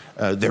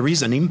 There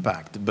is an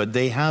impact, but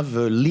they have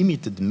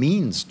limited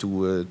means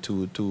to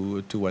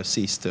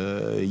assist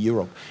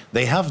Europe.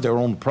 They have their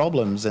own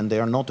problems, and they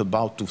are not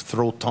about to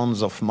throw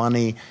tons of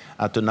money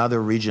at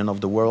another region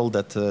of the world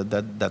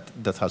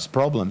that has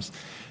problems.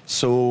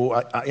 So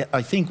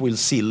I think we'll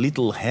see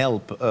little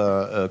help,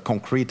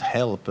 concrete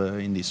help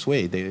in this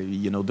way.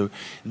 You know,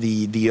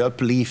 the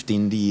uplift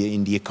in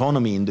the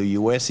economy in the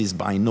U.S. is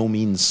by no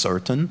means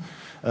certain,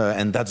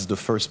 and that's the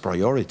first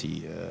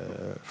priority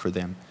for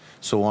them.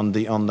 So on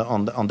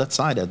that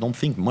side, I don't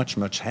think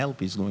much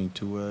help is going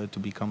to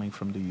be coming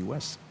from the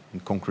U.S. in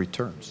concrete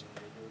terms.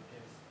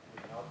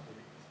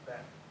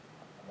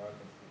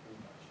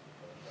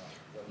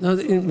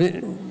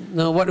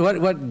 No,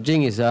 what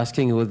Jing is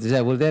asking is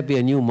that will there be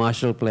a new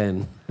Marshall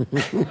Plan?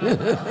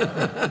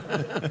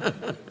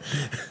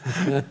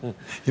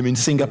 You mean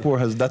Singapore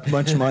has that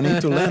much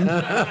money to lend?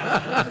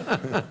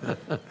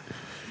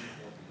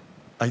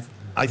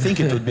 I think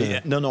it would be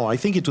I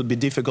think it would be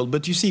difficult.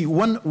 But you see,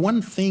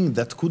 one thing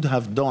that could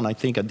have done, I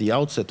think, at the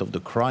outset of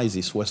the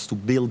crisis was to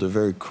build a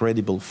very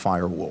credible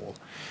firewall.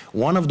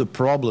 One of the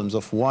problems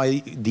of why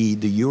the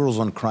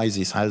Eurozone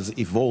crisis has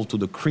evolved to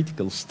the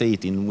critical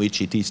state in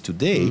which it is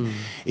today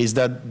is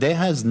that there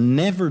has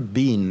never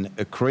been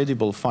a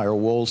credible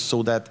firewall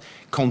so that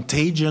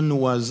contagion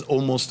was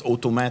almost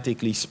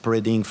automatically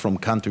spreading from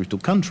country to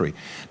country.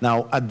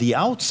 Now, at the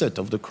outset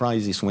of the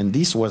crisis, when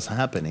this was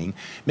happening,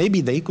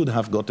 maybe they could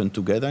have gotten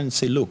together and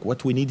say, look,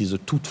 what we need is a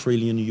 2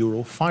 trillion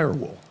euro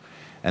firewall.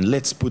 And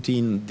let's put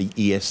in the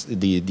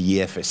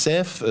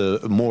EFSF,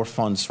 more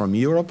funds from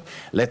Europe.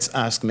 Let's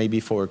ask maybe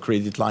for a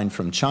credit line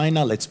from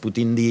China. Let's put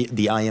in the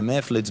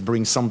IMF. Let's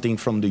bring something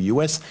from the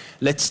US.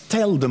 Let's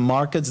tell the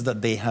markets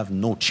that they have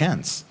no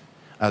chance.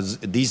 As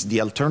this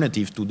the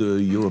alternative to the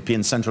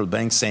European Central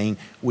Bank saying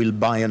we'll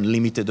buy an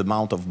unlimited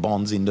amount of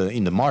bonds in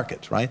the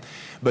market, right?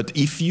 But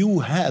if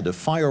you had a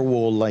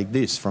firewall like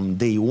this from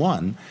day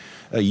one,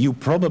 you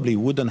probably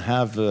wouldn't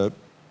have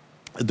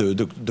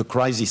the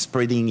crisis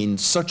spreading in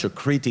such a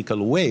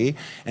critical way,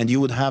 and you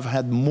would have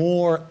had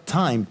more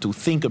time to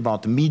think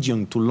about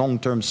medium to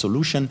long-term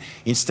solution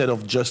instead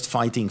of just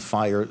fighting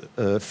fires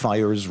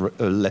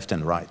left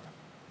and right.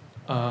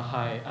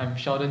 Hi, I'm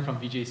Sheldon from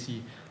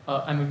VJC.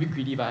 I'm a bit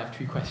greedy, but I have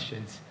 3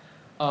 questions.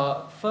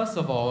 First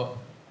of all,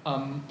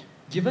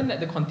 given that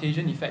the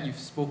contagion effect you've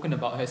spoken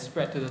about has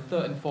spread to the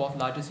 3rd and 4th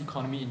largest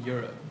economy in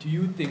Europe, do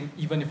you think,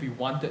 even if we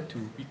wanted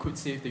to, we could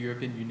save the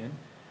European Union?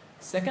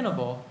 Second of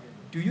all,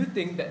 do you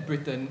think that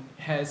Britain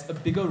has a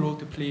bigger role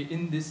to play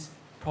in this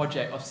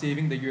project of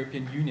saving the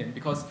European Union?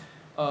 Because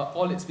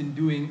all it's been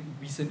doing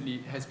recently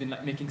has been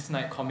like making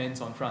snide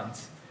comments on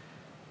France.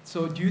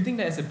 So do you think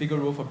there's a bigger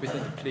role for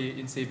Britain to play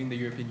in saving the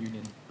European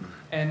Union?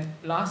 And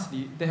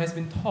lastly, there has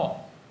been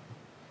talk,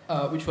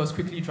 which was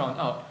quickly drowned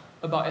out,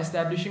 about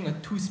establishing a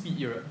 2-speed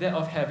Europe, that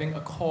of having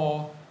a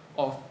core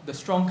of the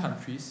strong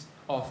countries,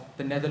 of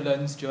the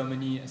Netherlands,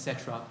 Germany,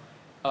 etc.,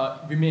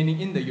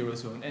 remaining in the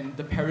Eurozone, and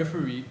the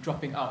periphery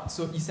dropping out.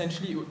 So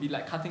essentially it would be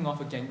like cutting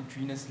off a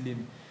gangrenous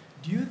limb.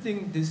 Do you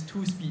think this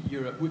 2-speed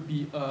Europe would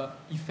be an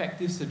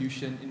effective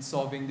solution in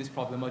solving this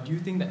problem, or do you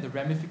think that the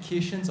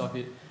ramifications of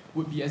it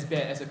would be as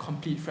bad as a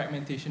complete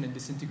fragmentation and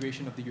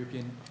disintegration of the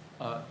European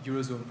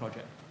Eurozone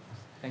project?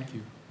 Thank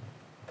you.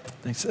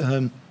 Thanks.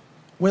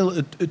 Well,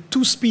 a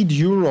 2-speed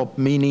Europe,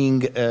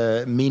 meaning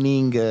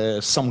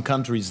some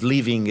countries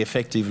leaving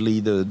effectively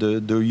the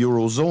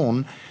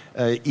Eurozone,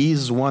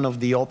 is one of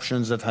the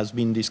options that has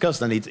been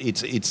discussed, and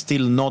it's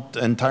still not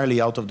entirely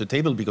out of the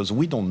table because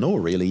we don't know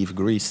really if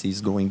Greece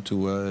is going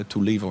to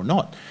leave or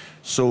not.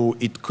 So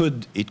it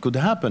could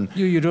happen.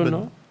 You don't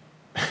know?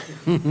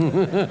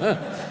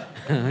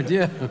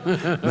 Yeah.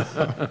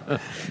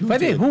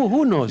 But hey,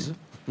 who knows?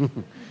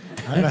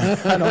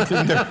 I don't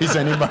think there is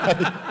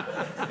anybody.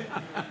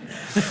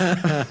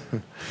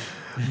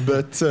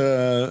 But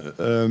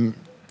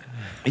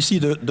you see,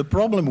 the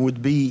problem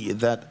would be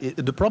that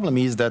the problem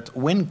is that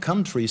when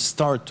countries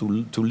start to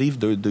leave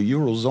the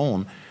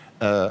Eurozone,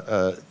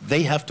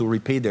 they have to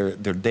repay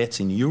their debts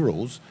in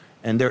euros,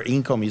 and their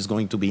income is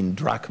going to be in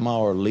drachma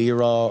or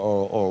lira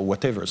or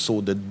whatever.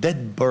 So the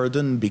debt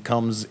burden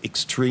becomes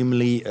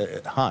extremely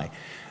high.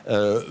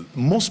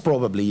 most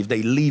probably, if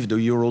they leave the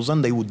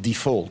Eurozone, they would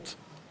default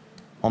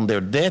on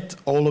their debt,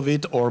 all of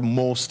it or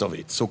most of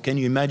it. So can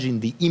you imagine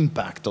the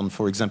impact on,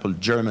 for example,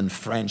 German,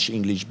 French,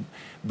 English,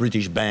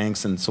 British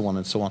banks, and so on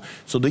and so on.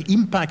 So the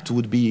impact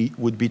would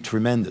be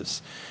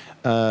tremendous.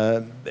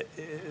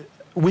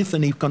 With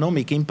an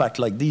economic impact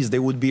like this,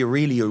 there would be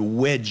really a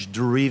wedge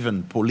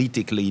driven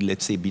politically,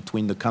 let's say,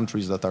 between the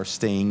countries that are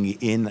staying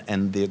in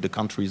and the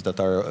countries that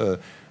are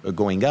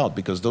going out,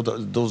 because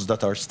those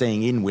that are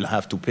staying in will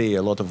have to pay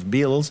a lot of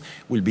bills,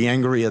 will be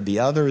angry at the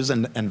others,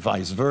 and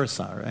vice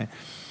versa, right?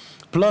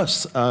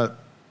 Plus,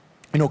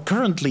 you know,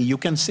 currently you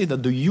can say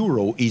that the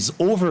euro is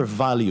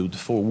overvalued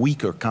for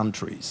weaker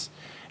countries,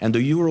 and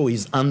the euro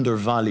is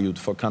undervalued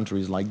for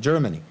countries like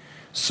Germany.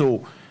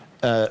 So,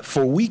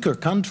 for weaker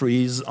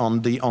countries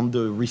on the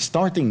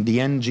restarting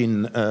the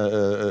engine,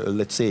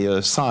 let's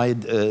say,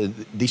 side,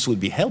 this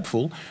would be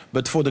helpful.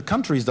 But for the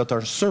countries that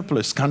are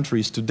surplus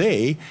countries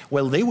today,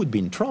 well, they would be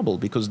in trouble,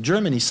 because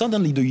Germany,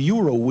 suddenly the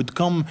euro would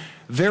come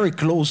very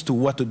close to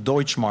what a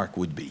Deutschmark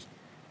would be.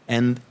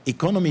 And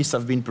economists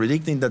have been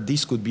predicting that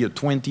this could be a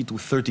 20 to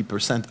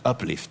 30%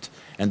 uplift.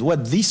 And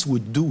what this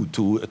would do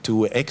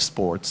to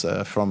exports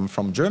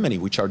from Germany,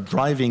 which are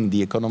driving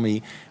the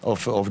economy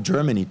of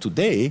Germany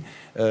today,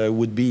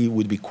 would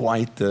be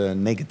quite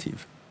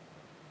negative.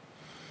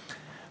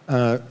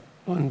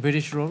 On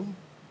British role?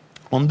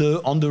 On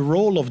the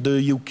role of the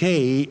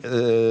UK,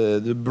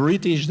 the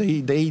British,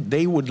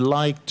 they would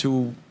like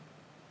to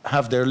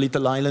have their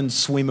little island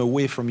swim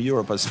away from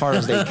Europe as far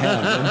as they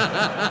can.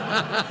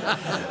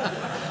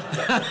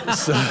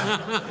 So,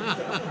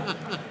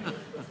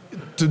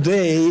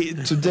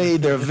 today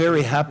they're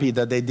very happy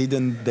that they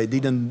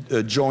didn't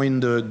join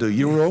the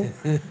euro,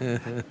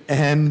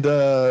 and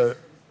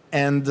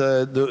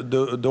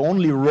the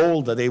only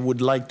role that they would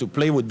like to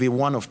play would be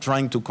one of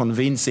trying to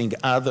convince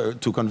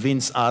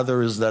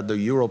others that the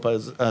Europe,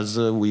 as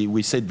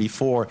we said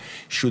before,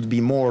 should be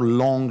more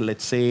long,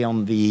 let's say,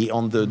 on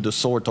the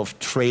sort of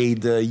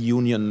trade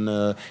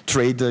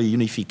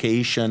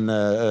unification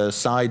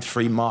side,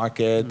 free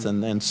market,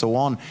 and so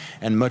on,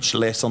 and much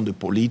less on the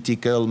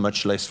political,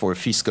 much less for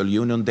fiscal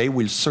union. They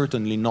will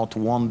certainly not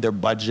want their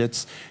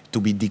budgets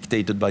to be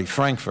dictated by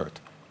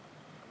Frankfurt.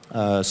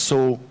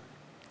 So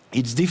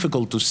it's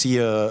difficult to see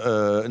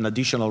an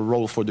additional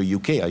role for the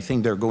UK. I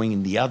think they're going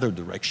in the other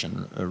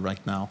direction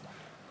right now.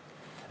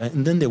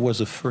 And then there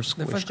was a first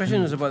question. The first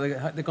question was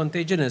about the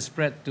contagion has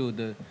spread to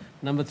the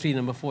number 3,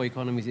 number 4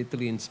 economies,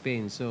 Italy and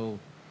Spain. So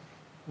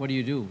what do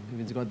you do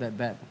if it's got that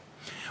bad?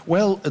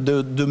 Well,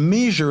 the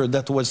measure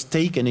that was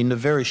taken in the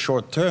very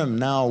short term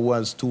now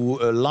was to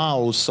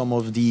allow some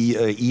of the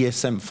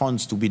ESM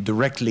funds to be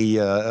directly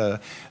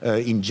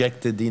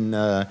injected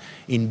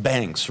in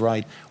banks,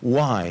 right?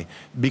 Why?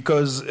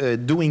 Because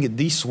doing it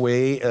this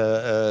way,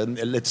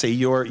 let's say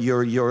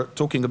you're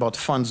talking about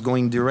funds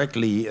going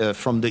directly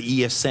from the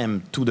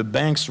ESM to the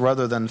banks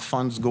rather than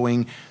funds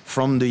going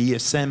from the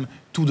ESM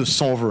to the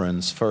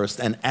sovereigns first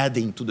and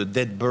adding to the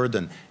debt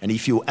burden. And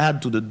if you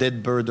add to the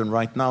debt burden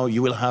right now,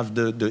 you will have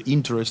the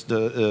interest,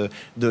 the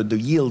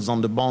yields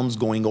on the bonds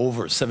going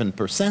over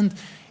 7%.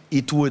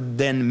 It would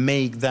then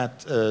make that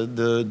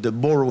the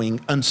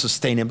borrowing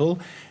unsustainable,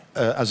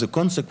 as a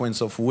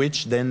consequence of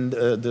which then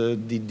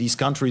these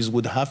countries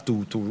would have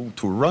to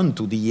run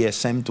to the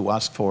ESM to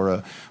ask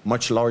for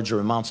much larger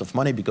amounts of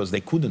money because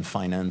they couldn't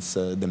finance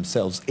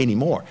themselves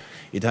anymore.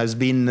 It has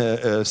been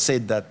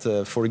said that,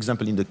 for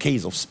example, in the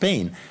case of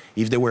Spain,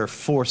 if they were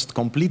forced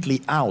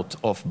completely out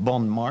of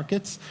bond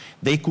markets,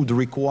 they could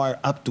require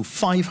up to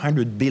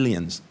 500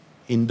 billion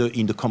in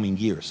the coming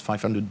years,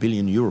 500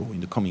 billion euro in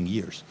the coming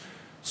years.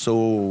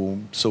 So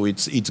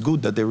it's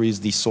good that there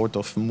is this sort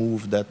of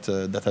move that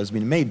has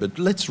been made. But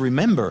let's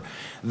remember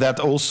that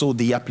also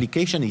the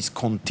application is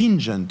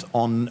contingent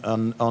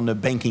on a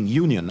banking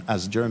union,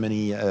 as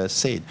Germany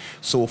said.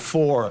 So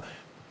for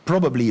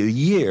probably a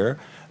year,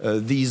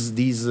 these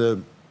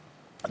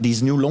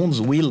new loans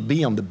will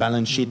be on the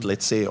balance sheet,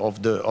 let's say,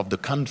 of the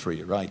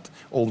country, right?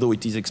 Although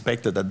it is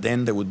expected that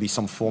then there would be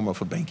some form of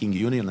a banking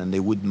union and they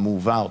would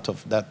move out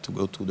of that to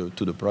go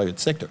to the private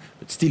sector.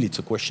 But still, it's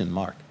a question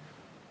mark.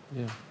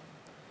 Yeah.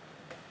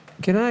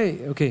 Can I,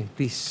 okay,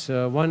 please,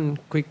 one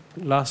quick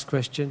last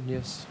question,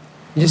 yes.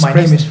 My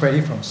name is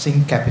Freddie from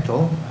Sync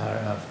Capital,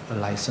 a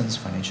licensed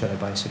financial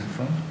advisory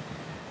firm.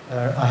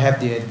 I have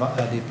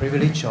the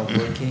privilege of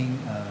working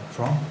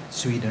from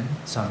Sweden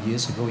some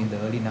years ago in the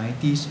early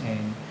 90s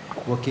and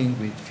working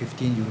with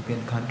 15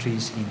 European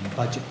countries in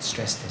budget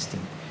stress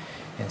testing.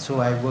 And so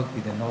I work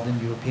with the Northern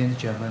Europeans,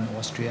 German,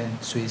 Austrian,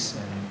 Swiss,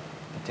 and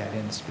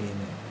Italian, Spain,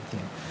 and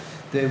everything.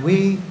 The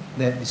way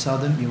that the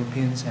Southern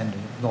Europeans and the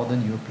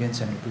Northern Europeans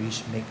and the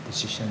British make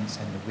decisions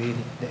and the way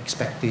the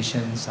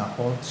expectations are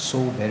all so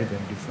very,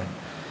 very different.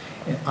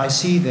 And I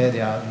see that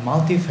there are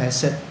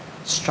multifaceted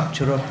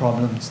structural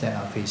problems that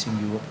are facing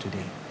Europe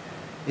today.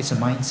 It's a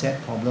mindset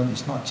problem,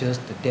 it's not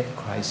just the debt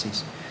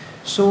crisis.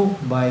 So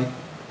by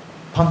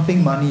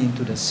pumping money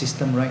into the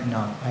system right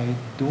now, I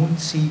don't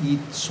see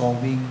it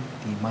solving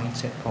the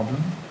mindset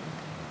problem.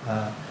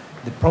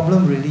 The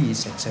problem really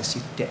is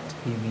excessive debt.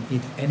 I mean,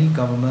 if any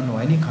government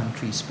or any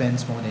country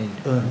spends more than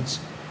it earns,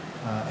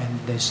 and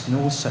there's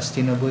no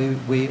sustainable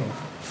way of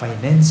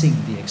financing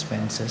the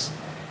expenses,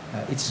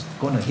 it's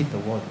going to hit the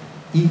wall,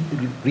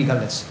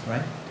 regardless,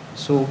 right?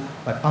 So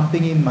by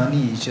pumping in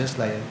money is just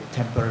like a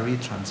temporary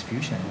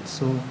transfusion.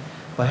 So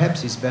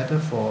perhaps it's better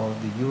for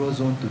the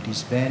Eurozone to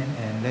disband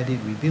and let it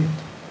rebuild.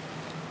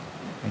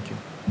 Thank you.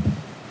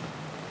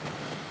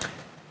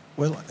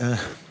 Well,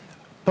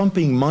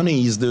 pumping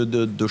money is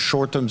the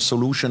short-term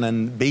solution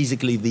and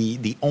basically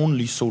the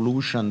only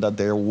solution that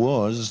there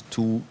was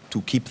to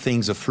keep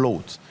things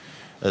afloat.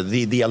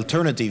 The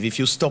alternative, if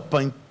you stop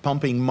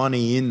pumping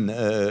money in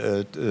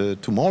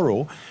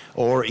tomorrow,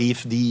 or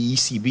if the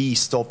ECB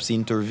stops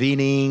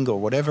intervening or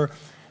whatever,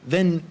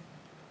 then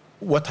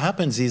what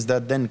happens is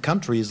that then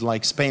countries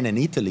like Spain and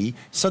Italy,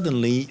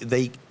 suddenly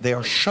they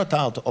are shut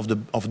out of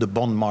the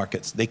bond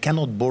markets. They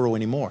cannot borrow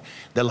anymore.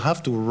 They'll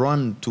have to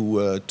run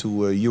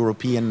to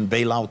European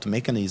bailout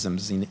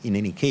mechanisms in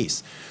any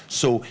case.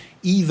 So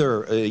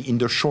either in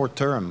the short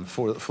term,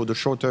 for the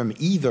short term,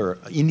 either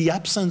in the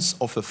absence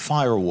of a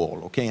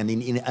firewall, okay, and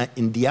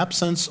in the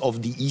absence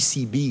of the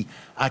ECB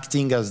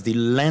acting as the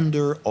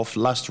lender of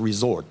last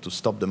resort to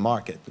stop the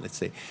market, let's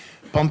say,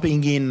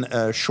 pumping in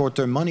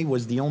short-term money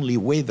was the only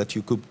way that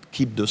you could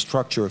keep the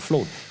structure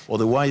afloat.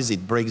 Otherwise,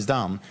 it breaks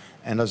down.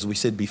 And as we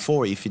said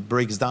before, if it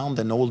breaks down,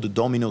 then all the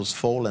dominoes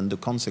fall and the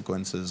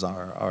consequences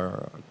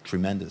are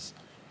tremendous.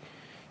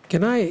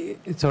 Can I,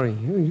 sorry,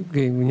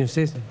 when you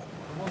say something.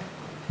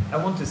 I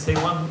want to say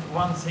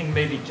one thing,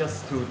 maybe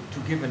just to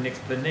give an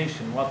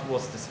explanation. What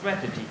was the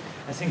strategy?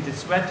 I think the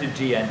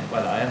strategy, and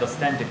well, I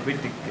understand the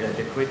critic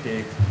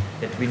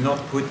that we not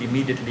put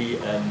immediately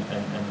a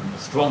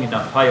strong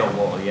enough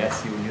firewall.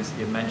 Yes,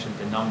 you mentioned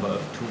the number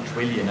of 2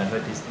 trillion. I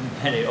heard this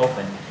very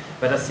often.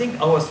 But I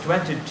think our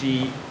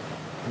strategy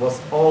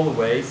was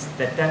always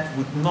that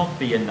would not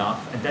be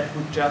enough, and that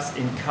would just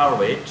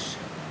encourage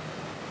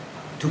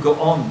to go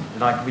on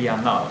like we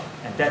are now,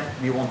 and that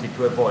we wanted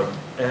to avoid.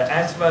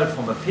 As well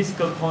from a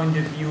fiscal point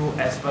of view,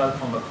 as well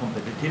from a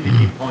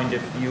competitivity point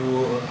of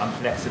view, and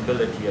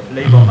flexibility of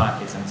labor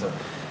markets and so on.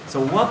 So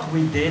what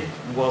we did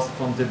was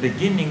from the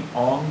beginning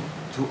on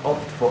to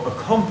opt for a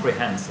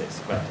comprehensive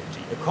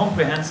strategy. A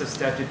comprehensive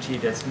strategy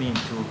that means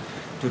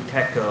to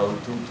tackle,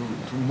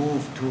 to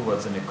move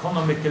towards an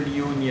economical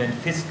union,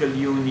 fiscal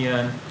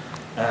union,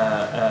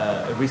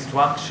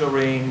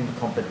 restructuring,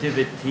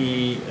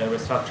 competitivity,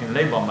 restructuring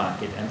labor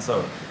market, and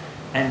so.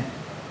 And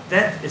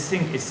that, I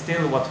think, is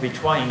still what we're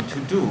trying to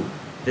do.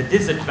 The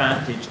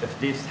disadvantage of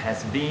this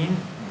has been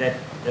that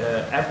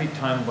every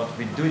time what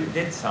we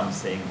did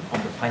something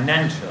on the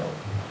financial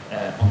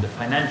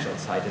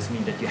side, this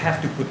means that you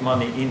have to put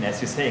money in,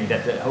 as you're saying,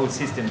 that the whole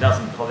system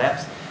doesn't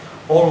collapse,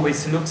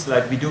 always looks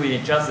like we're doing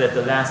it just at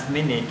the last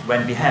minute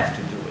when we have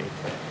to do it.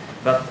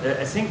 But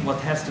I think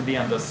what has to be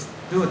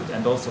understood,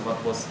 and also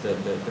what was the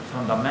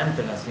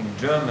fundamental, I think,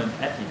 German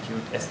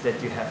attitude, is that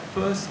you have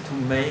first to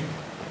make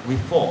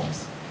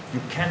reforms.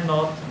 You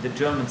cannot, the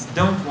Germans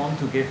don't want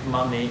to give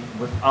money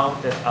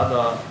without that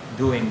other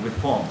doing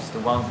reforms, the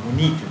ones who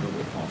need to do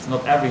reforms.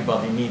 Not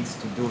everybody needs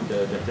to do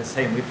the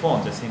same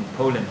reforms. I think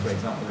Poland, for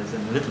example, is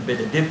in a little bit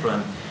a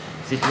different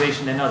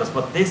situation than others.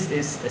 But this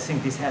is, I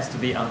think this has to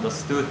be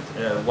understood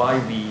why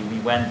we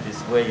went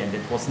this way, and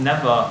it was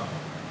never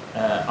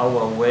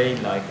our way,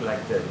 like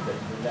the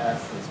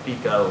last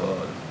speaker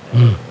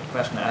or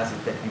questioner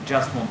asked, that we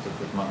just want to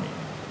put money.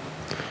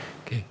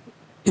 Okay.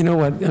 You know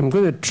what? I'm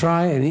going to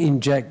try and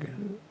inject,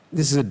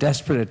 this is a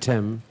desperate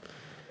attempt,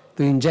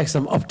 to inject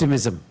some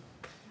optimism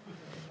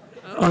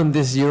on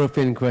this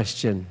European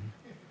question.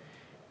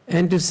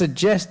 And to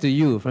suggest to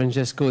you,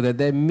 Francesco, that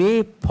there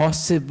may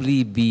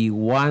possibly be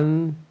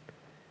one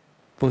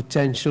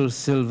potential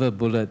silver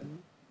bullet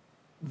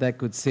that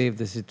could save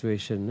the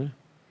situation.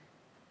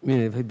 I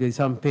mean, if there's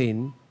some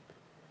pain.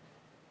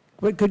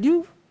 But could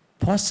you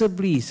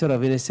possibly, sort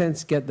of, in a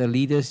sense, get the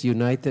leaders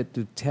united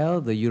to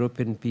tell the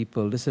European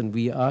people, listen,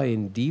 we are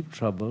in deep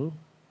trouble.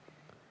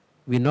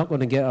 We're not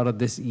going to get out of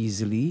this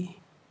easily.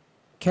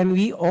 Can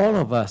we, all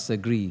of us,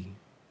 agree,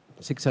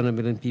 600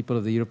 million people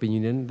of the European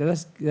Union,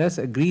 let's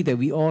agree that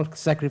we all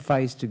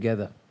sacrifice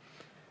together.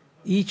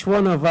 Each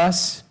one of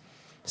us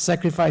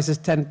sacrifices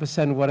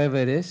 10%, whatever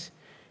it is.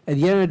 At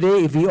the end of the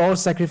day, if we all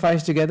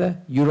sacrifice together,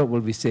 Europe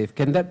will be safe.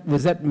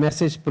 Was that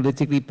message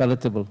politically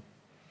palatable?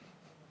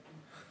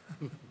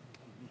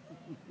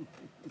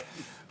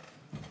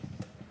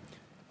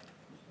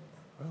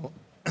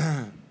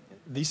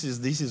 This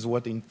is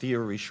what in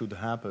theory should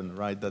happen,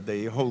 right? That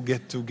they all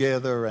get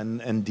together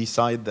and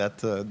decide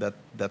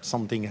that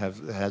something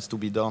has to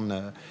be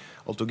done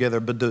altogether.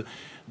 But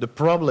the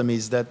problem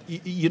is that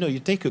you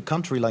take a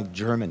country like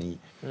Germany.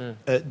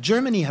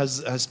 Germany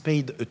has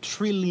paid €1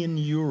 trillion,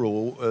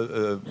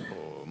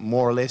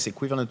 more or less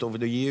equivalent over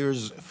the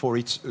years, for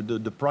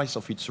the price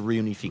of its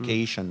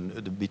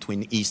reunification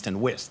between East and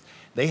West.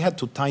 They had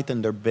to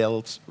tighten their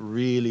belts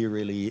really,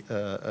 really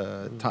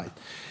tight.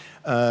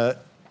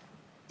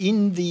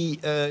 in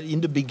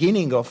the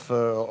beginning of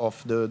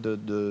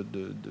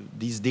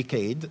this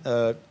decade,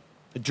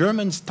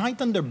 Germans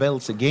tightened their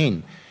belts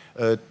again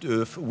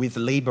with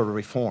labor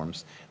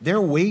reforms.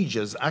 Their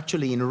wages,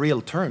 actually in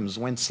real terms,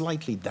 went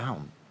slightly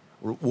down,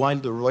 while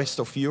the rest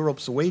of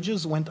Europe's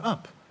wages went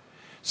up.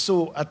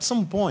 So at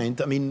some point,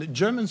 I mean,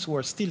 Germans who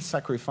are still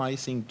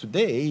sacrificing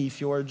today,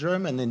 if you are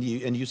German and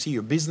you see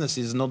your business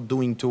is not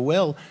doing too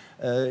well,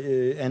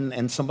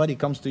 and somebody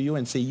comes to you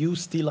and say, you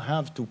still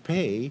have to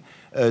pay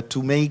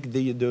to make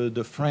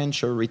the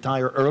French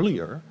retire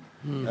earlier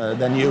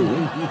than you,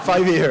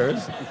 5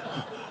 years,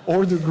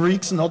 or the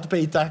Greeks not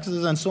pay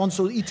taxes and so on.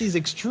 So it is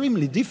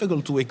extremely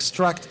difficult to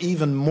extract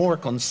even more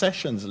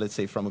concessions, let's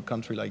say, from a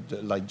country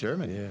like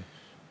Germany. Yeah.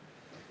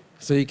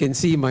 So you can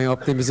see my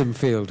optimism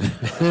failed.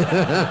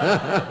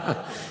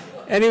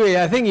 Anyway,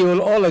 I think you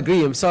will all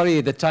agree. I'm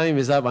sorry the time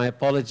is up. My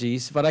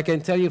apologies. But I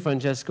can tell you,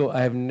 Francesco,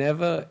 I have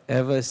never,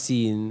 ever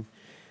seen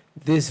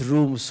this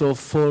room so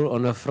full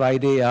on a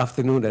Friday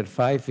afternoon at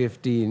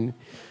 5:15.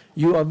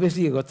 You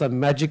obviously got some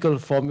magical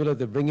formula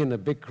to bring in a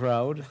big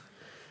crowd.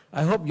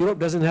 I hope Europe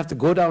doesn't have to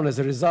go down as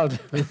a result.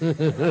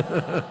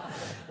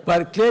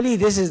 But clearly,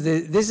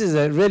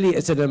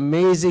 it's an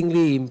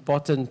amazingly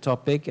important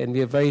topic, and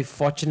we are very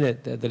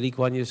fortunate at the Lee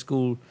Kuan Yew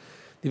School.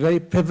 We're very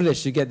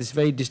privileged to get these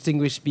very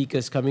distinguished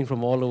speakers coming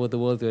from all over the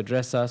world to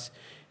address us.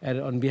 And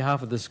on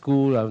behalf of the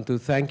school, I want to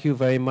thank you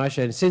very much.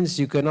 And since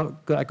I could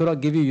not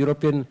give you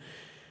European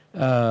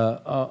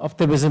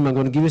optimism, I'm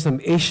going to give you some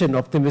Asian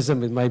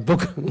optimism with my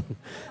book,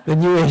 The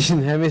New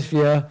Asian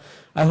Hemisphere.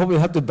 I hope you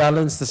have to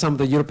balance some of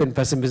the European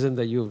pessimism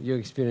that you're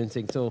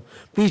experiencing. So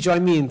please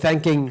join me in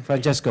thanking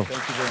Francesco.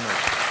 Thank you very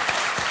much.